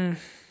safe and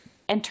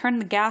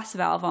turned the gas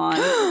valve on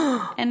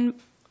and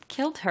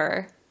killed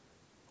her.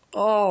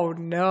 Oh,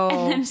 no.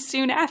 And then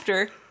soon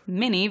after,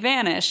 Minnie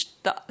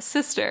vanished, the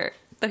sister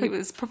that he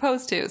was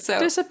proposed to. So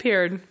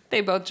disappeared.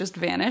 They both just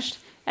vanished.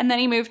 And then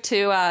he moved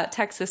to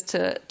Texas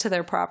to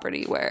their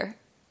property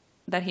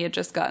that he had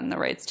just gotten the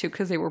rights to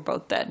because they were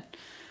both dead.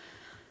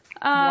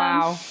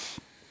 Wow.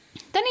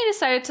 Then he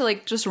decided to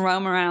just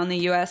roam around the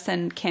U.S.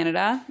 and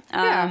Canada.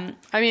 Yeah.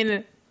 I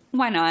mean,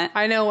 why not?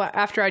 I know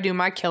after I do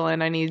my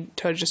killing, I need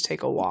to just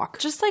take a walk.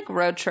 Just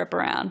road trip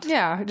around.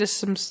 Yeah, just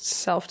some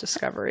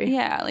self-discovery.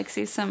 Yeah,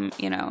 see some,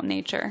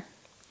 nature.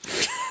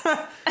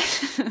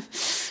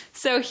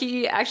 So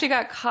he actually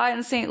got caught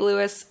in St.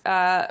 Louis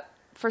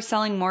for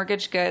selling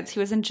mortgage goods. He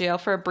was in jail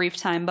for a brief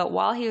time, but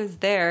while he was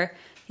there,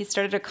 he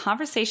started a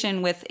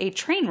conversation with a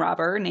train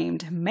robber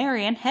named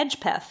Marion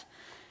Hedgepeth.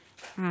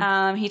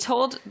 He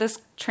told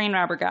this train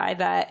robber guy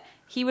that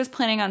he was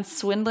planning on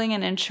swindling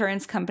an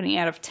insurance company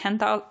out of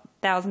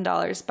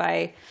 $10,000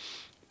 by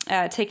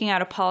taking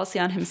out a policy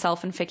on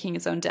himself and faking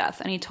his own death.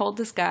 And he told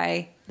this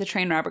guy, the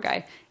train robber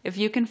guy, if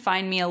you can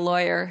find me a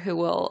lawyer who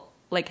will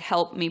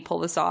help me pull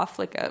this off,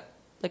 like a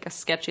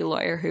sketchy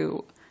lawyer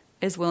who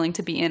is willing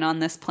to be in on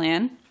this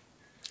plan,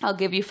 I'll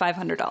give you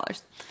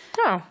 $500.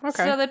 Oh,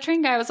 okay. So the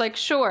train guy was like,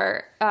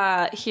 sure,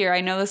 here,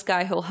 I know this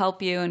guy who'll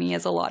help you, and he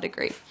has a law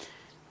degree.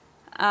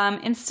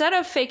 Instead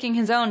of faking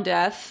his own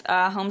death,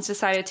 Holmes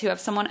decided to have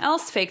someone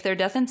else fake their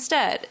death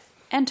instead.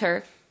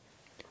 Enter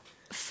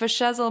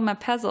Fashizzle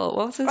Mapezzle.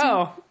 What was his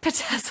name?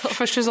 Patezzle.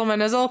 Fashizzle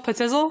Manizzle?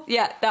 Patizzle?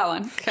 Yeah, that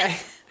one. Okay.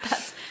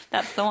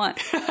 That's the one.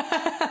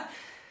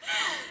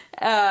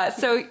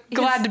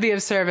 Glad to be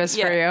of service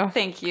for you.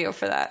 Thank you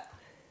for that.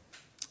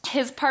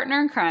 His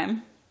partner in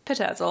crime,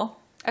 Petezel,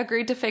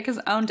 agreed to fake his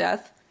own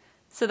death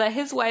so that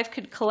his wife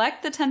could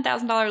collect the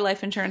 $10,000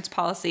 life insurance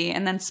policy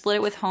and then split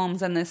it with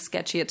Holmes and this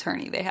sketchy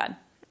attorney they had.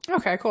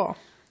 Okay, cool.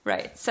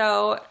 Right.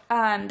 So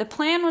the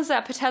plan was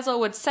that Petezel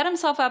would set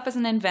himself up as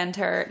an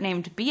inventor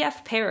named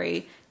B.F.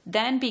 Perry,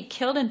 then be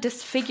killed and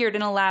disfigured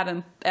in a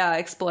lab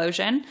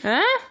explosion.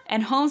 Huh?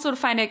 And Holmes would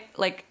find a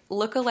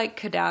look-alike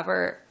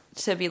cadaver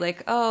to be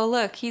like, oh,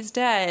 look, he's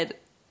dead.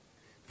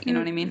 You know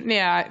what I mean?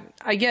 Yeah,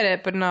 I get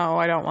it, but no,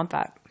 I don't want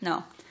that.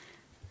 No.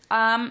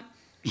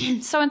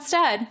 So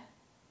instead,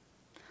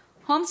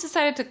 Holmes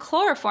decided to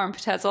chloroform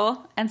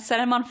Petezel and set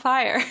him on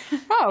fire.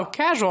 Oh,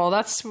 casual.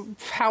 That's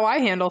how I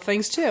handle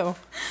things, too.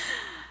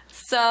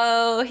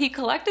 So he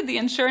collected the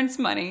insurance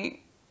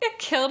money. It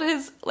killed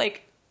his,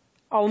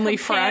 only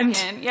companion.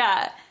 friend.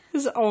 Yeah.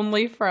 His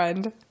only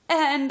friend.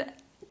 And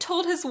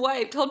told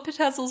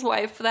Petezel's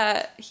wife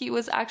that he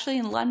was actually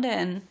in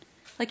London.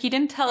 He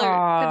didn't tell her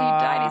that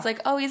he died. He's like,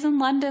 oh, he's in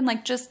London,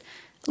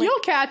 You'll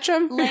catch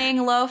him.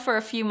 laying low for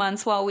a few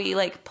months while we,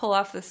 pull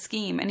off the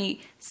scheme. And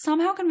he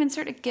somehow convinced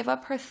her to give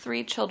up her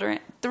 3 children.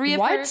 Three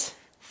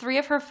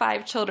of her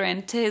 5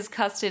 children to his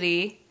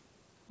custody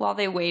while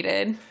they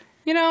waited.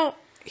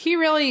 He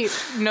really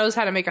knows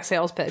how to make a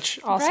sales pitch.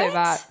 I'll say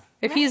that.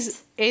 If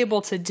he's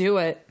able to do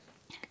it,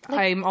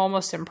 I'm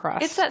almost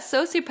impressed. It's that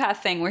sociopath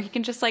thing where he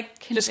can just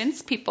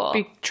convince people.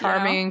 Be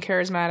charming and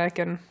charismatic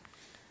and...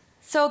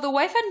 So the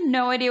wife had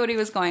no idea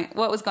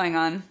what was going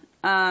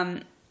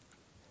on.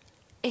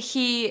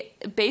 He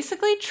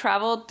basically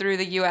traveled through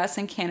the U.S.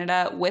 and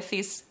Canada with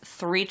these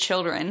 3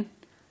 children,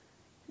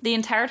 the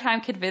entire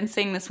time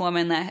convincing this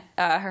woman that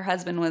her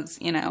husband was,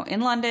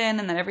 in London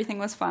and that everything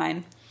was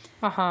fine.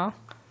 Uh-huh.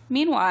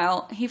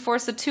 Meanwhile, he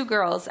forced the 2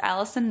 girls,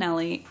 Alice and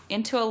Nellie,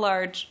 into a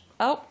large...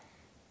 Oh,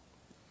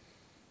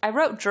 I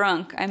wrote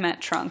drunk. I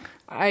meant trunk.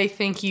 I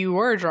think you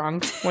were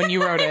drunk when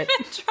you wrote it.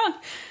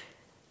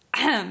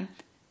 Drunk.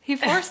 He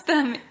forced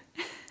them...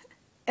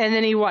 And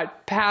then he,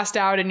 passed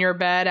out in your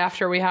bed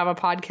after we have a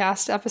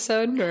podcast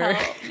episode? Or?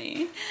 Help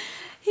me.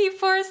 He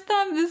forced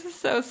them... This is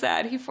so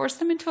sad. He forced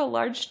them into a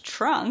large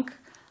trunk,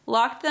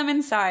 locked them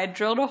inside,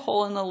 drilled a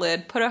hole in the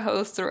lid, put a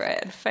hose through it,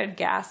 and fed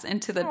gas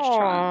into the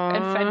trunk,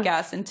 and fed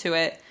gas into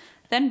it.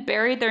 Then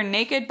buried their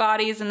naked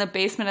bodies in the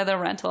basement of the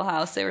rental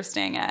house they were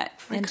staying at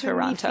in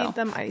Toronto. He feed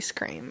them ice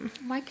cream?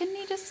 Why couldn't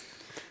he just...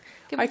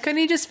 Why couldn't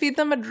he just feed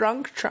them a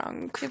drunk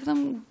trunk? Give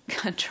them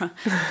a drunk.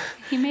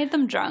 He made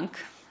them drunk.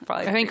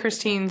 Probably. I think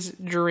Christine's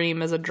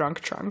dream is a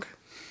drunk trunk.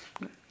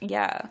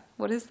 Yeah.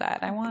 What is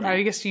that?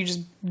 I guess you just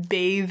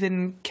bathe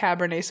in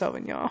Cabernet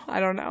Sauvignon. I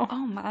don't know.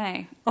 Oh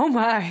my. Oh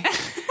my.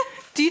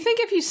 Do you think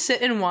if you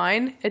sit in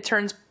wine,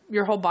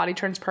 your whole body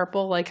turns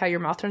purple, like how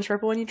your mouth turns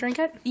purple when you drink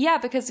it? Yeah,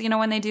 because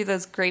when they do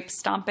those grape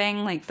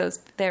stomping,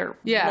 their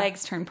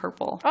legs turn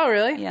purple. Oh,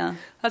 really? Yeah.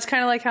 That's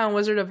kind of like how in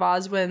Wizard of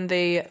Oz when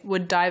they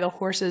would dye the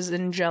horses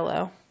in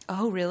Jell-O.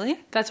 Oh, really?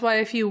 That's why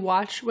if you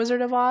watch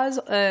Wizard of Oz,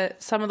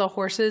 some of the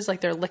horses,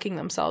 they're licking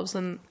themselves.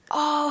 And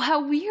oh,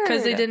 how weird.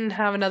 Because they didn't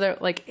have another,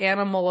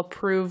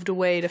 animal-approved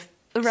way to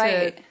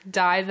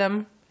dye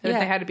them. And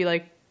they had to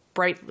be,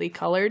 brightly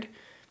colored.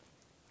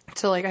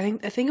 So, I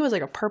think it was,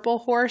 a purple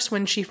horse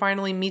when she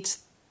finally meets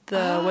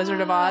the Wizard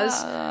of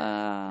Oz.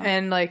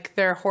 And,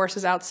 their horse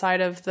is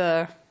outside of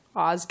the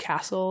Oz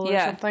castle or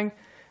something.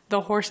 The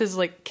horse is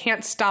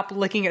can't stop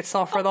licking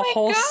itself for the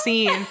whole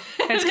scene.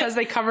 It's because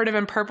they covered him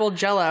in purple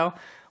Jell-O,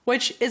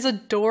 which is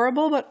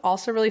adorable, but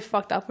also really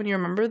fucked up when you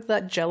remember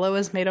that Jell-O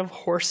is made of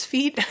horse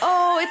feet.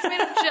 Oh, it's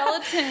made of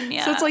gelatin.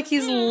 Yeah. So it's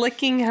he's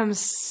licking him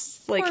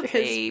Poor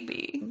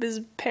baby. his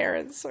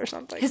parents or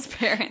something. His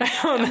parents.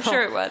 I'm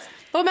sure it was.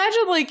 Well,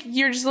 imagine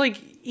you're just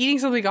eating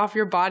something off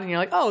your body and you're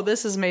like, oh,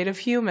 this is made of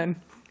human.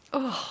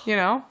 Oh.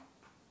 Yeah.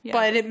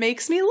 But it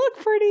makes me look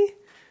pretty.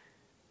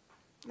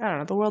 I don't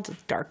know. The world's a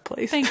dark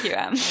place. Thank you,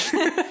 Em.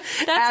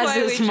 That's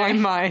why we drink. My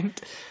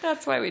mind.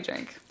 That's why we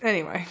drink.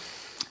 Anyway.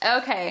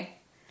 Okay.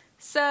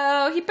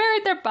 So he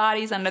buried their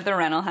bodies under the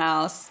rental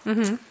house.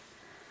 Mm-hmm.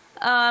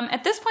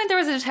 At this point, there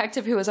was a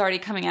detective who was already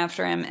coming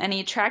after him, and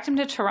he tracked him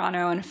to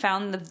Toronto and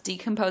found the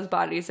decomposed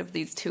bodies of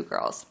these 2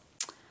 girls.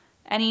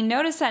 And he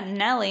noticed that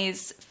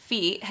Nellie's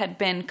feet had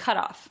been cut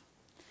off.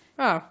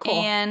 Oh, cool.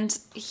 And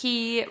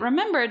he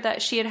remembered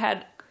that she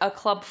had a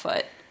club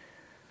foot.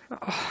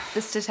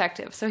 This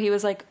detective. So he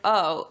was like,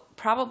 oh,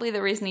 probably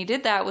the reason he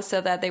did that was so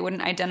that they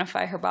wouldn't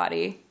identify her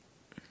body.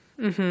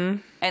 Mm-hmm.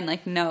 And it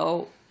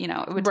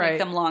would take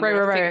them longer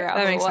to figure out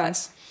who it was.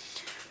 Sense.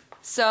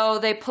 So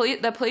the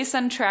police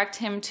then tracked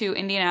him to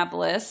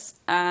Indianapolis,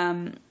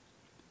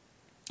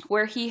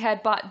 where he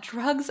had bought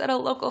drugs at a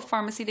local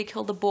pharmacy to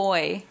kill the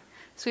boy.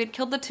 So he had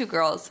killed the 2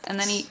 girls, and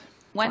then he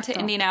went to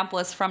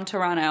Indianapolis from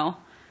Toronto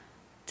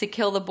to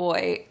kill the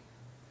boy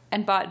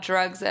and bought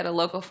drugs at a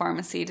local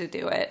pharmacy to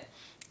do it.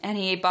 And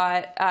he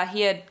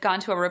had gone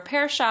to a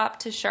repair shop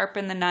to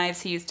sharpen the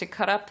knives he used to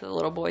cut up the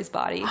little boy's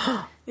body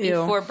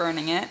before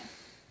burning it.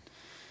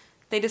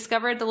 They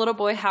discovered the little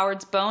boy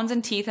Howard's bones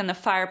and teeth in the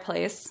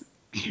fireplace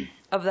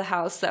of the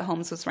house that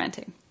Holmes was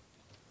renting.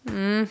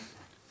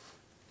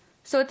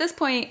 So at this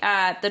point,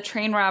 the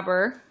train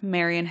robber,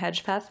 Marion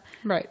Hedgepeth,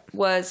 Right.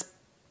 was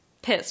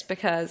pissed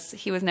because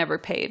he was never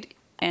paid.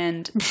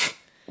 And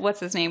what's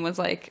his name was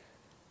like,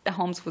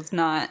 Holmes was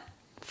not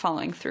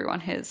following through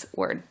on his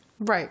word.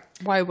 Right.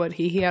 Why would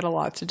he? He had a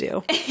lot to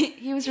do.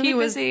 He was really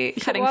busy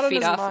cutting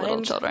feet off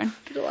little children.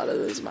 He had a lot of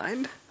his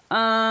mind.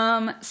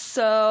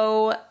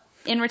 So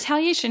in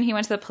retaliation, he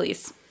went to the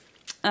police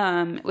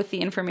with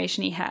the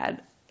information he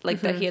had,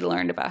 like that he had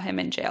learned about him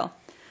in jail.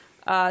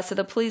 So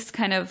the police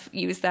kind of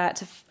used that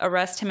to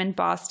arrest him in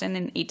Boston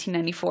in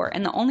 1894.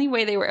 And the only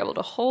way they were able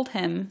to hold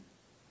him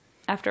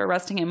after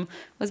arresting him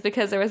was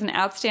because there was an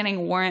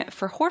outstanding warrant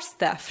for horse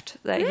theft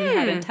that he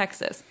had in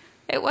Texas.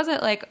 It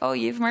wasn't like, oh,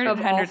 you've murdered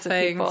hundreds of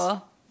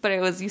people, but it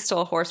was you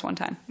stole a horse one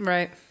time.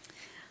 Right.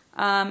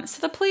 So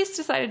the police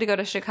decided to go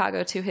to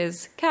Chicago to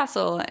his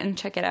castle and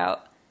check it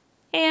out.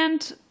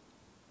 And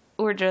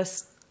were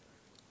just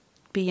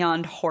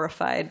beyond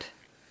horrified.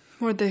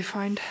 What'd they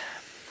find?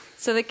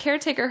 So the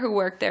caretaker who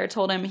worked there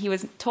told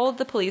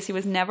the police he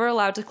was never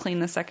allowed to clean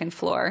the second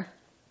floor.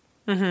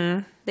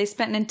 Mm-hmm. They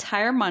spent an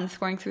entire month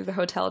going through the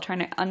hotel trying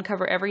to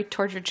uncover every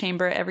torture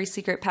chamber, every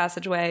secret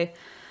passageway.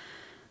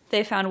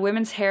 They found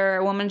women's hair,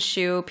 a woman's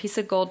shoe, a piece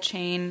of gold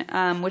chain,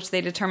 which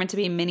they determined to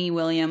be Minnie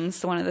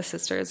Williams, one of the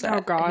sisters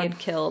that he had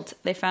killed.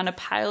 They found a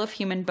pile of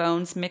human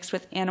bones mixed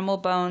with animal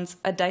bones,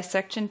 a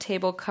dissection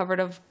table covered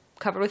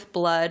with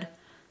blood,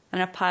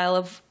 and a pile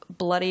of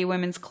bloody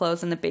women's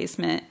clothes in the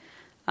basement.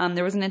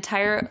 There was an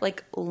entire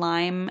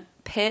lime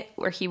pit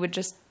where he would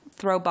just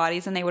throw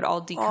bodies and they would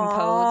all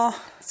decompose.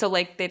 So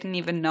they didn't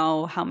even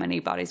know how many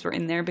bodies were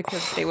in there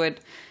because they would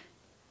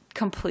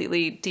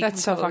completely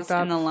decompose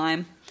in the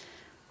lime.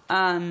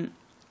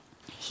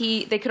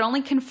 They could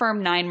only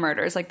confirm 9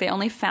 murders. They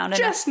only found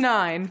just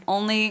 9.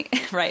 Only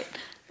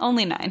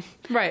 9.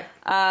 Right.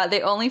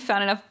 They only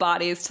found enough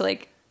bodies to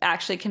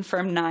actually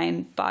confirm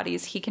 9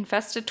 bodies. He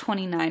confessed to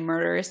 29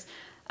 murders.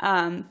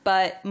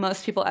 But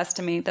most people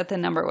estimate that the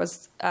number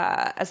was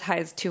as high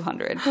as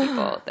 200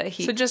 people that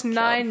he So just killed.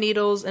 9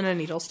 needles in a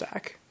needle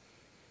stack.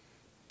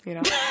 You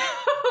know?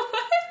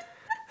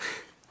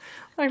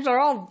 They're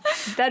all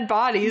dead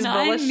bodies.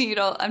 9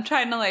 needle. I'm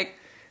trying to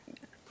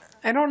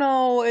I don't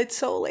know. It's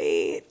so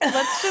late.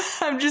 Let's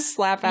just... I'm just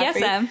slap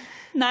happy. Yes, Em.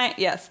 9.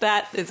 Yes,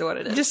 that is what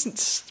it is. Just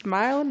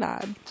smile and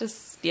nod.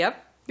 Just,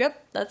 yep.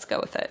 Yep. Let's go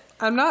with it.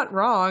 I'm not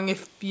wrong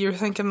if you're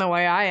thinking the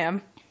way I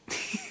am.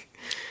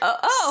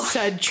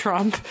 Said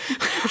Trump.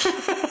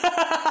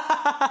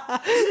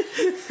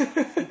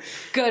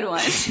 Good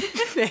one.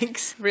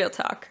 Thanks. Real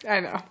talk. I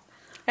know.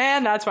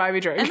 And that's why we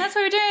drink.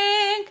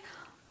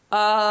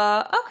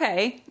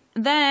 Okay.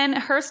 Then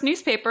Hearst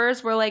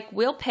newspapers were like,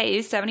 we'll pay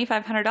you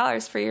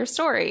 $7,500 for your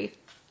story,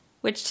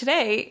 which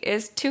today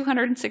is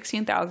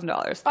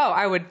 $216,000. Oh,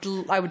 I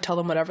would tell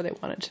them whatever they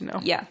wanted to know.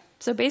 Yeah.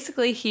 So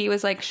basically he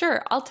was like,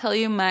 sure, I'll tell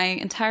you my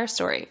entire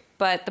story.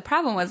 But the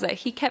problem was that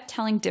he kept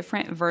telling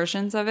different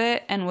versions of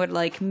it and would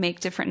make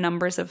different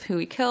numbers of who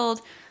he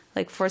killed.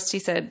 First he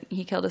said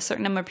he killed a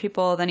certain number of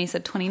people, then he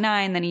said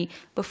 29, then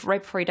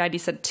right before he died he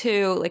said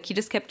 2. He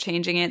just kept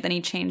changing it. Then he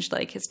changed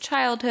his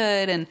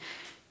childhood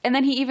and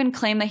then he even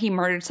claimed that he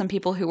murdered some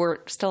people who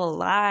were still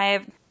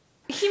alive.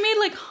 He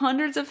made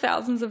hundreds of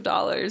thousands of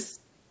dollars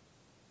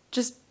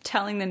just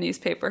telling the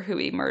newspaper who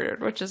he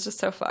murdered, which is just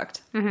so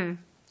fucked. Mm-hmm.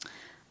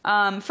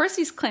 First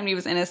he claimed he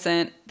was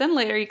innocent. Then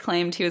later he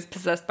claimed he was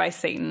possessed by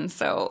Satan.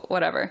 So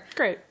whatever.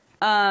 Great.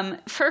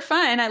 For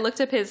fun, I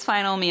looked up his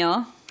final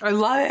meal. I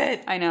love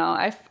it. I know.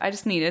 I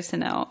just needed to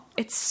know.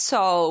 It's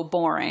so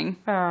boring.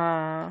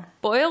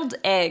 Boiled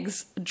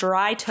eggs,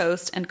 dry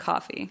toast, and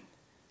coffee.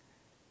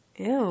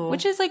 Ew.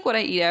 Which is what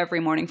I eat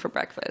every morning for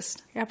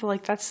breakfast. Yeah,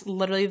 but that's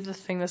literally the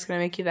thing that's going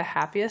to make you the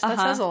happiest. That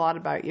says a lot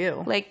about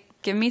you.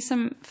 Give me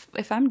some,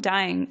 if I'm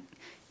dying,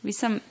 give me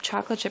some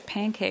chocolate chip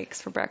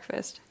pancakes for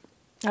breakfast.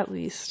 At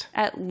least.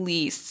 I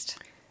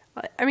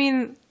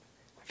mean,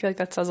 I feel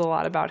that says a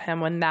lot about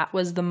him when that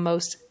was the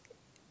most,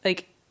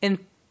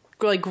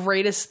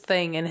 greatest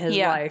thing in his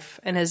life,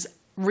 in his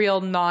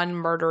real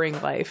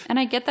non-murdering life. And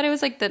I get that it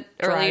was the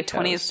early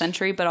 20th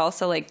century, but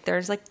also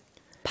there's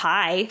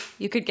pie.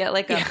 You could get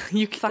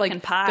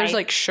fucking pie.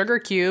 There's sugar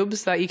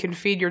cubes that you can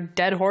feed your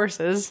dead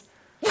horses.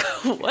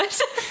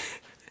 What?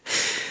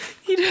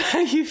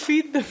 You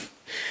feed them.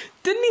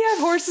 Didn't he have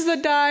horses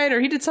that died,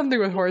 or he did something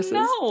with horses?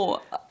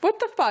 No.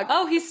 What the fuck?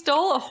 Oh, he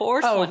stole a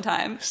horse one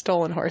time.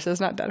 Stolen horses,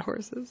 not dead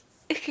horses.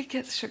 It could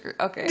get sugar.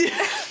 Okay.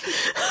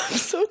 I'm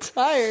so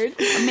tired.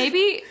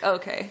 Maybe.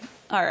 Okay.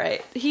 All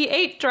right. He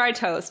ate dry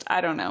toast. I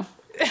don't know.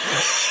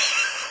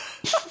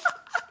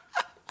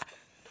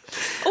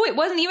 Oh, it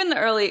wasn't even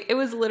it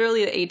was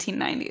literally the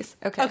 1890s.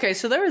 Okay. Okay,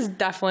 so there was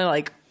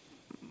definitely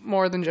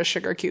more than just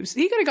sugar cubes.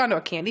 He could have gone to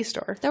a candy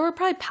store. There were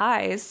probably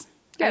pies.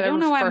 Yeah, I don't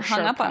know why I'm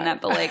hung up on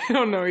that, but I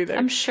don't know either.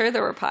 I'm sure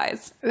there were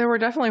pies. There were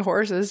definitely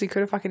horses. He could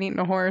have fucking eaten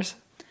a horse.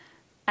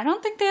 I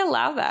don't think they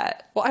allow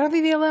that. Well, I don't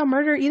think they allow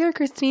murder either,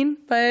 Christine,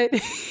 but...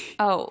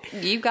 Oh,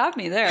 you got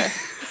me there.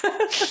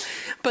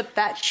 But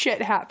that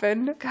shit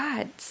happened.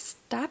 God,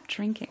 stop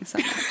drinking so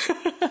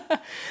much.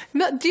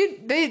 No,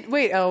 dude,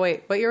 wait.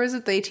 What year was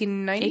it? The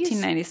 1890s?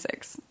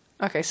 1896.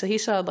 Okay, so he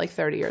still had like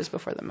 30 years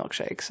before the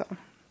milkshake, so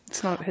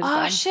it's not his Oh,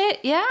 bad. shit,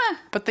 yeah.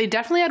 But they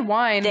definitely had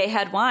wine. They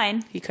had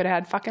wine. He could have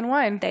had fucking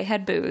wine. They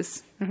had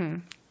booze. Mm-hmm.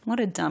 What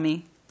a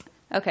dummy.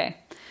 Okay.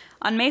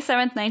 On May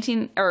 7th,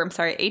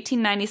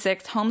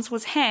 1896, Holmes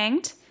was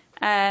hanged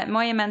at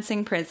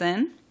Moyamensing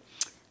Prison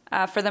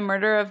for the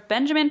murder of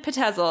Benjamin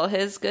Petezel,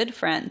 his good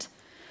friend.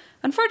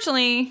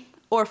 Unfortunately,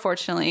 or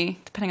fortunately,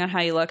 depending on how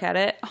you look at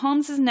it,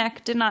 Holmes's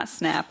neck did not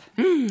snap.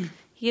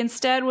 He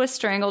instead was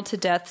strangled to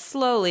death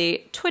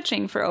slowly,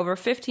 twitching for over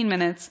 15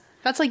 minutes.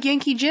 That's like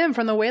Yankee Jim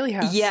from the Whaley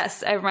House.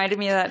 Yes, it reminded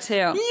me of that too.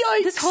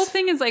 Yikes! This whole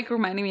thing is like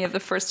reminding me of the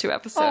first 2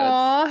 episodes.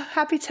 Aw,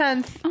 happy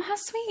 10th. Oh, how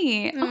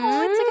sweet.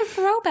 Oh, it's like a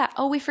throwback.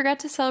 Oh, we forgot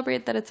to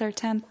celebrate that it's our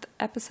 10th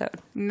episode.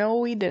 No,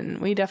 we didn't.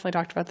 We definitely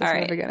talked about this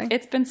in the beginning.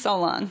 It's been so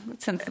long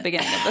since the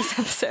beginning of this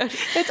episode.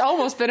 It's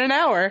almost been an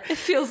hour. It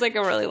feels like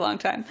a really long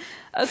time.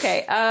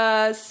 Okay,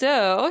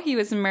 so he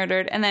was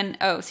murdered and then,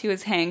 so he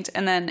was hanged,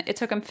 and then it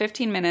took him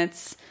 15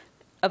 minutes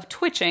of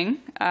twitching,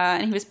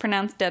 and he was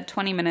pronounced dead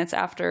 20 minutes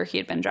after he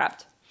had been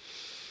dropped.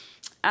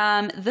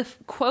 The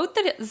quote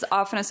that is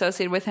often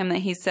associated with him that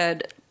he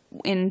said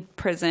in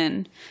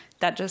prison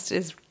that just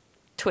is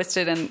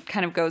twisted and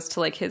kind of goes to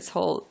like his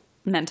whole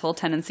mental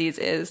tendencies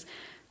is,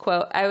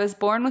 quote, "I was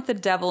born with the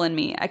devil in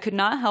me. I could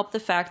not help the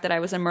fact that I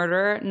was a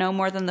murderer no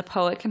more than the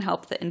poet can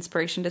help the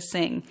inspiration to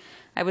sing.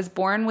 I was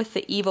born with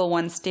the evil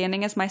one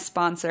standing as my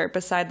sponsor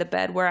beside the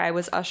bed where I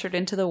was ushered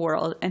into the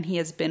world, and he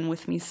has been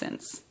with me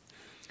since."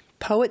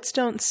 Poets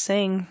don't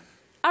sing.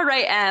 All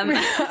right, Em.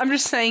 I'm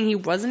just saying he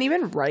wasn't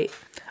even right.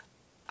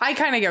 I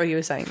kind of get what he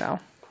was saying, though.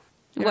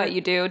 What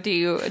you do? Do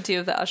you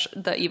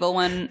the evil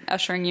one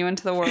ushering you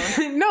into the world?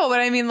 No,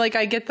 but I mean, like,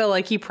 I get the,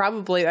 like, he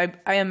probably,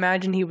 I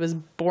imagine he was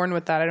born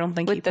with that. I don't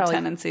think with he the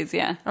tendencies,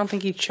 yeah. I don't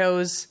think he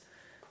chose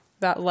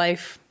that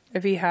life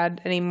if he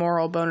had any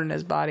moral bone in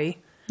his body.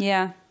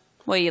 Yeah.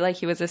 Well,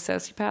 he was a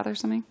sociopath or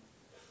something?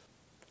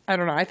 I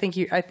don't know. I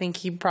think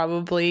he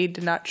probably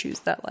did not choose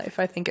that life.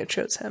 I think it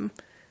chose him.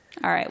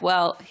 All right.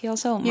 Well, he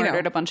also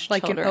murdered a bunch of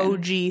children. Like an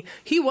OG.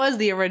 He was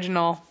the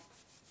original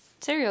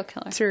serial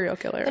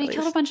killer. But he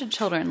killed a bunch of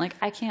children. Like,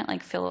 I can't,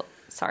 like, feel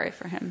sorry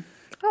for him.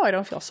 Oh, I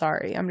don't feel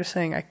sorry. I'm just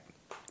saying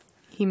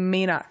he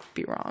may not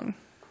be wrong.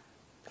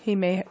 He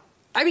may...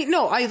 I mean,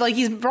 no,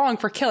 he's wrong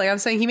for killing. I'm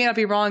saying he may not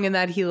be wrong in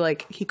that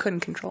he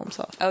couldn't control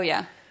himself. Oh,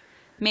 yeah.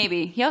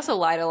 Maybe. He also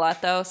lied a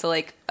lot, though. So,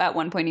 like, at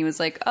one point he was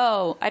like,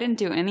 "Oh, I didn't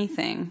do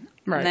anything."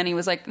 Right. And then he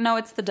was like, "No,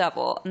 it's the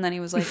devil." And then he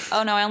was like,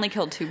 "Oh, no, I only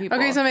killed 2 people."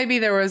 Okay, so maybe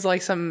there was,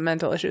 like, some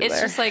mental issues It's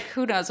there. just like,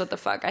 who knows what the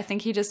fuck. I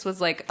think he just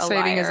was, like, a liar.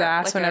 Saving his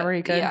ass whenever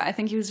he could. Yeah, I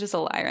think he was just a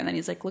liar. And then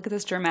he's like, "Look at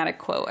this dramatic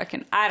quote.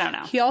 I don't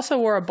know." He also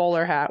wore a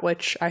bowler hat,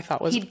 which I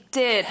thought was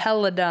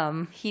hella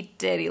dumb. He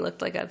did. He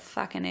looked like a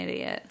fucking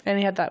idiot. And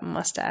he had that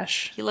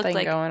mustache He looked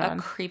like a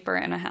creeper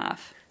and a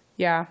half.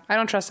 Yeah, I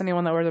don't trust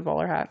anyone that wears a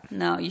bowler hat.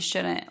 No, you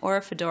shouldn't. Or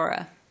a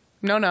fedora.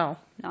 No,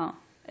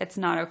 it's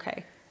not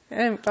okay.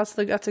 And that's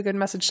a good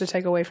message to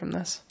take away from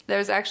this.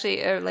 There's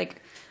actually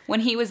when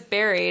he was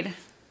buried,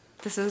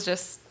 this is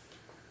just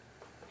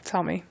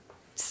tell me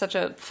such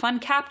a fun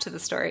cap to the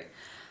story.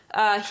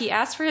 He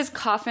asked for his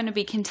coffin to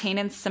be contained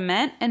in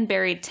cement and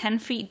buried 10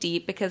 feet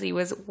deep because he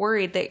was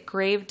worried that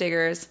grave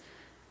diggers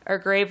or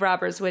grave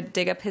robbers would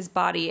dig up his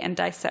body and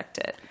dissect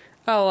it.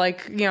 Oh,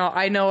 like,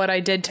 I know what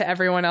I did to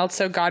everyone else,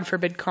 so God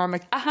forbid karma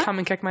come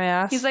and kick my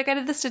ass. He's like, I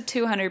did this to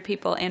 200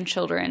 people and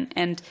children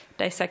and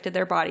dissected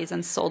their bodies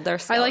and sold their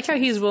skeletons. I like how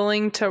he's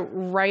willing to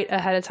write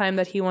ahead of time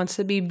that he wants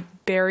to be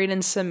buried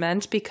in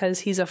cement because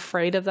he's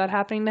afraid of that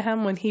happening to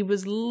him when he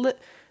was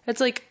It's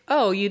like,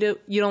 oh, you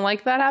don't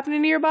like that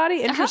happening to your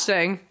body?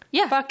 Interesting.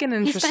 Yeah. Fucking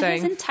interesting. He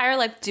spent his entire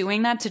life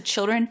doing that to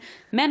children,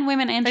 men,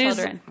 women, and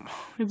children.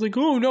 He's like,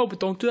 oh, no, but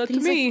don't do that to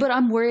me. Like, but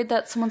I'm worried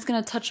that someone's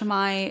going to touch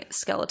my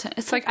skeleton.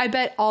 It's like, I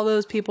bet all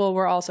those people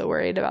were also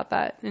worried about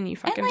that, and you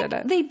fucking did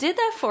it. They did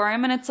that for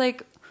him, and it's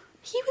like,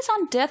 he was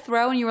on death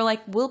row, and you were like,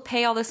 we'll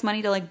pay all this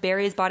money to, like,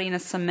 bury his body in a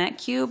cement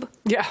cube.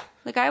 Yeah.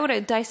 Like, I would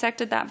have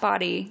dissected that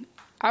body.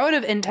 I would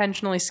have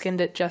intentionally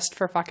skinned it just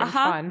for fucking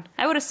fun.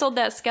 I would have sold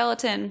that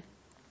skeleton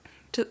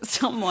to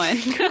someone.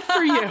 Good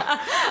for you.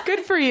 Good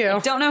for you.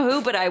 Don't know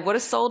who, but I would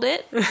have sold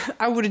it.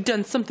 I would have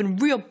done something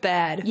real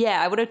bad.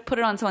 Yeah, I would have put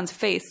it on someone's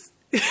face.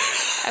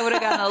 I would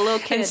have gotten a little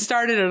kid. And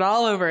started it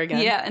all over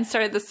again. Yeah, and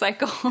started the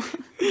cycle.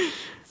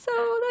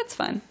 So that's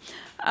fun.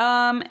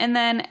 And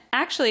then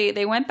actually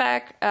they went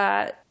back.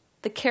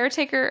 The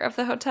caretaker of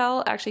the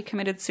hotel actually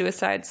committed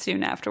suicide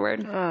soon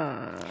afterward.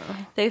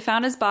 They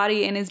found his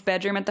body in his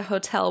bedroom at the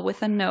hotel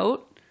with a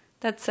note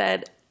that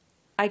said,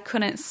 "I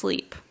couldn't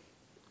sleep."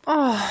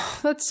 Oh,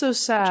 that's so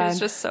sad. Which was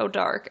just so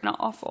dark and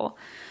awful.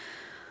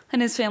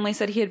 And his family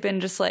said he had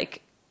been just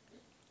like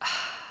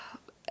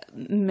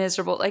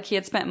miserable. Like he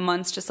had spent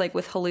months just like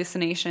with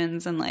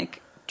hallucinations and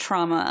like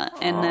trauma,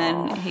 and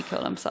then he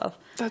killed himself.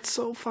 That's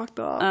so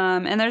fucked up.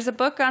 And there's a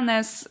book on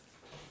this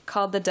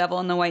called The Devil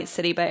in the White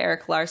City by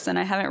Eric Larson.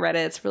 I haven't read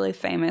it. It's really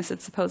famous.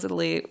 It's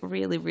supposedly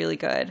really, really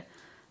good.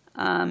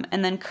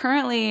 And then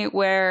currently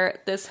where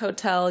this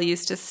hotel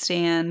used to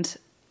stand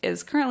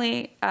is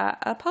currently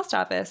a post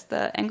office,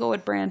 the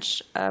Englewood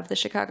branch of the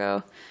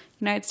Chicago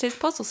United States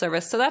Postal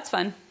Service. So that's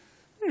fun.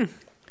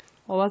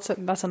 Well,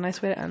 that's a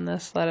nice way to end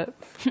this.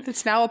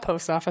 It's now a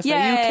post office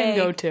that you can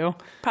go to.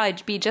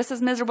 Probably be just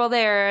as miserable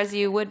there as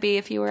you would be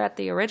if you were at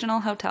the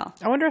original hotel.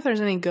 I wonder if there's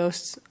any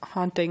ghosts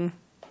haunting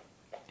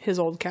his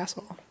old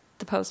castle.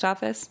 The post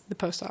office? The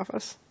post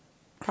office.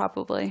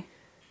 Probably.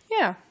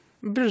 Yeah.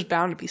 There's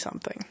bound to be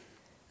something.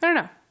 I don't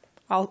know.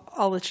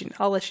 I'll let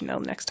you know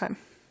next time.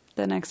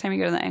 The next time you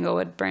go to the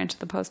Englewood branch of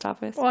the post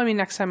office? Well, I mean,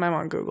 next time I'm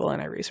on Google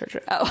and I research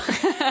it.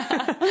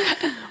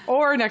 Oh.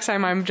 Or next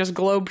time I'm just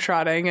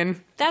globe-trotting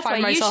and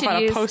find myself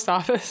at a post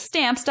office.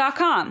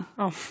 Stamps.com.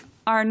 Oh.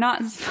 Are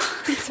not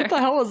sponsored. What the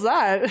hell was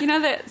that? You know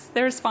that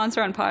they're a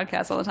sponsor on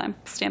podcasts all the time.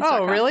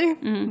 Stamps.com. Oh, really?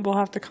 Mm-hmm. We'll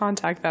have to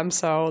contact them,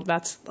 so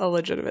that's a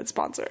legitimate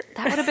sponsor.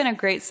 That would have been a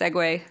great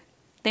segue.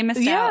 They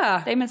missed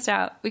out. They missed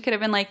out. We could have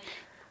been like,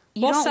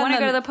 you don't want to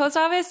go to the post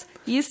office?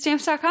 Use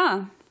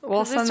Stamps.com.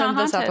 We'll send them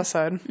this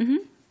episode. Mm-hmm.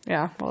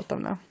 Yeah, we'll let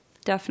them know.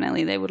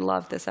 Definitely. They would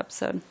love this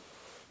episode.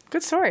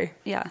 Good story.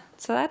 Yeah.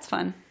 So that's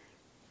fun.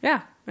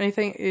 Yeah.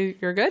 Anything?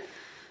 You're good?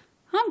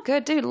 I'm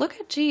good, dude. Look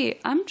at G.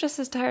 I'm just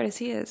as tired as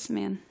he is,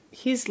 man.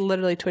 He's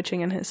literally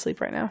twitching in his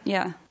sleep right now.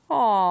 Yeah.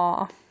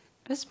 Aw.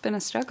 It's been a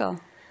struggle.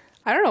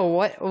 I don't know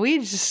what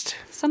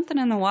something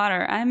in the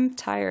water. I'm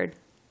tired.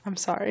 I'm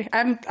sorry.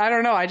 I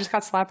don't know. I just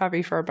got slap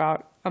happy for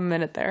about a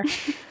minute there.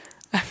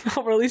 I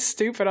felt really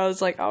stupid. I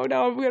was like, oh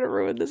no, I'm gonna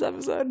ruin this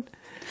episode.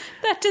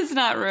 That does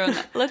not ruin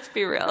it. Let's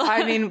be real.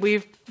 I mean,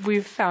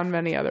 we've found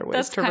many other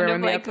ways to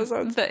ruin the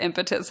episodes. The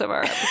impetus of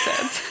our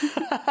episodes.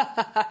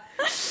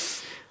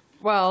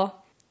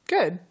 Well,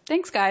 good.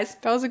 Thanks, guys.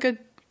 That was a good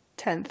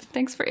 10th.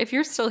 Thanks for, if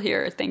you're still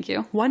here, thank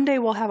you. One day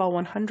we'll have a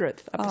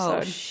 100th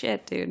episode. Oh,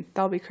 shit, dude.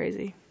 That'll be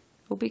crazy.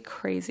 It'll be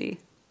crazy.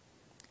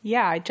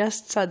 Yeah, I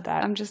just said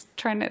that. I'm just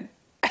trying to...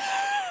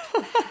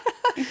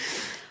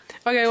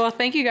 Okay, well,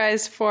 thank you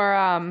guys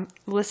for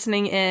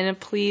listening in.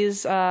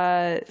 Please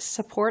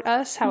support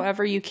us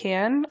however you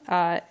can.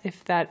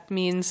 If that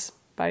means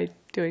by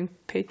doing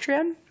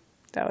Patreon,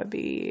 that would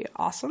be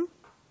awesome.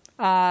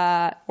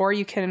 Or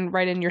you can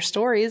write in your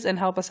stories and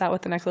help us out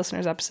with the next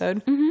listeners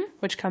episode,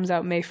 which comes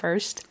out May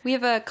 1st. We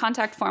have a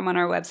contact form on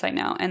our website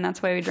now, and that's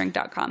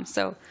whywedrink.com.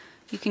 So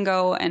you can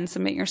go and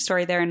submit your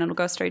story there, and it'll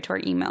go straight to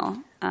our email.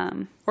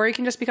 Or you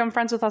can just become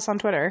friends with us on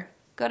Twitter.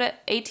 Go to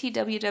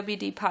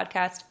ATWWD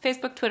Podcast,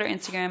 Facebook, Twitter,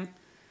 Instagram,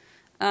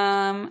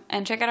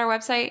 and check out our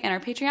website and our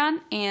Patreon.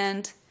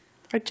 And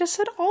I just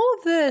said all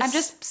of this. I'm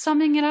just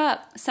summing it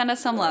up. Send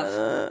us some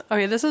love.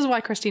 Okay, this is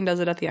why Christine does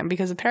it at the end,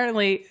 because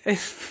apparently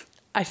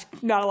I'm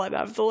not allowed to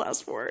have the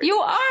last word. You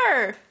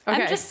are! Okay.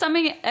 I'm just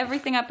summing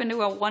everything up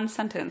into a one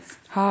sentence.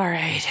 All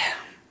right.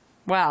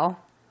 Well,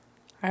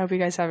 I hope you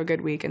guys have a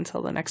good week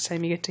until the next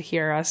time you get to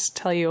hear us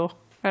tell you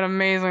an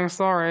amazing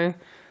story.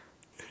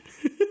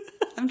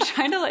 I'm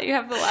trying to let you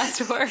have the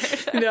last word.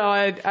 No,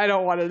 I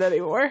don't want it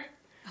anymore.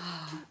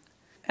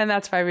 And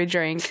that's why we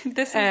drink.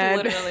 This is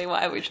literally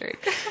why we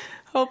drink.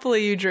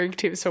 Hopefully you drink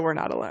too, so we're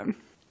not alone.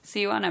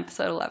 See you on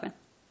episode 11.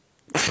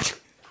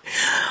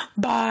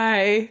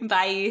 Bye.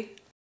 Bye.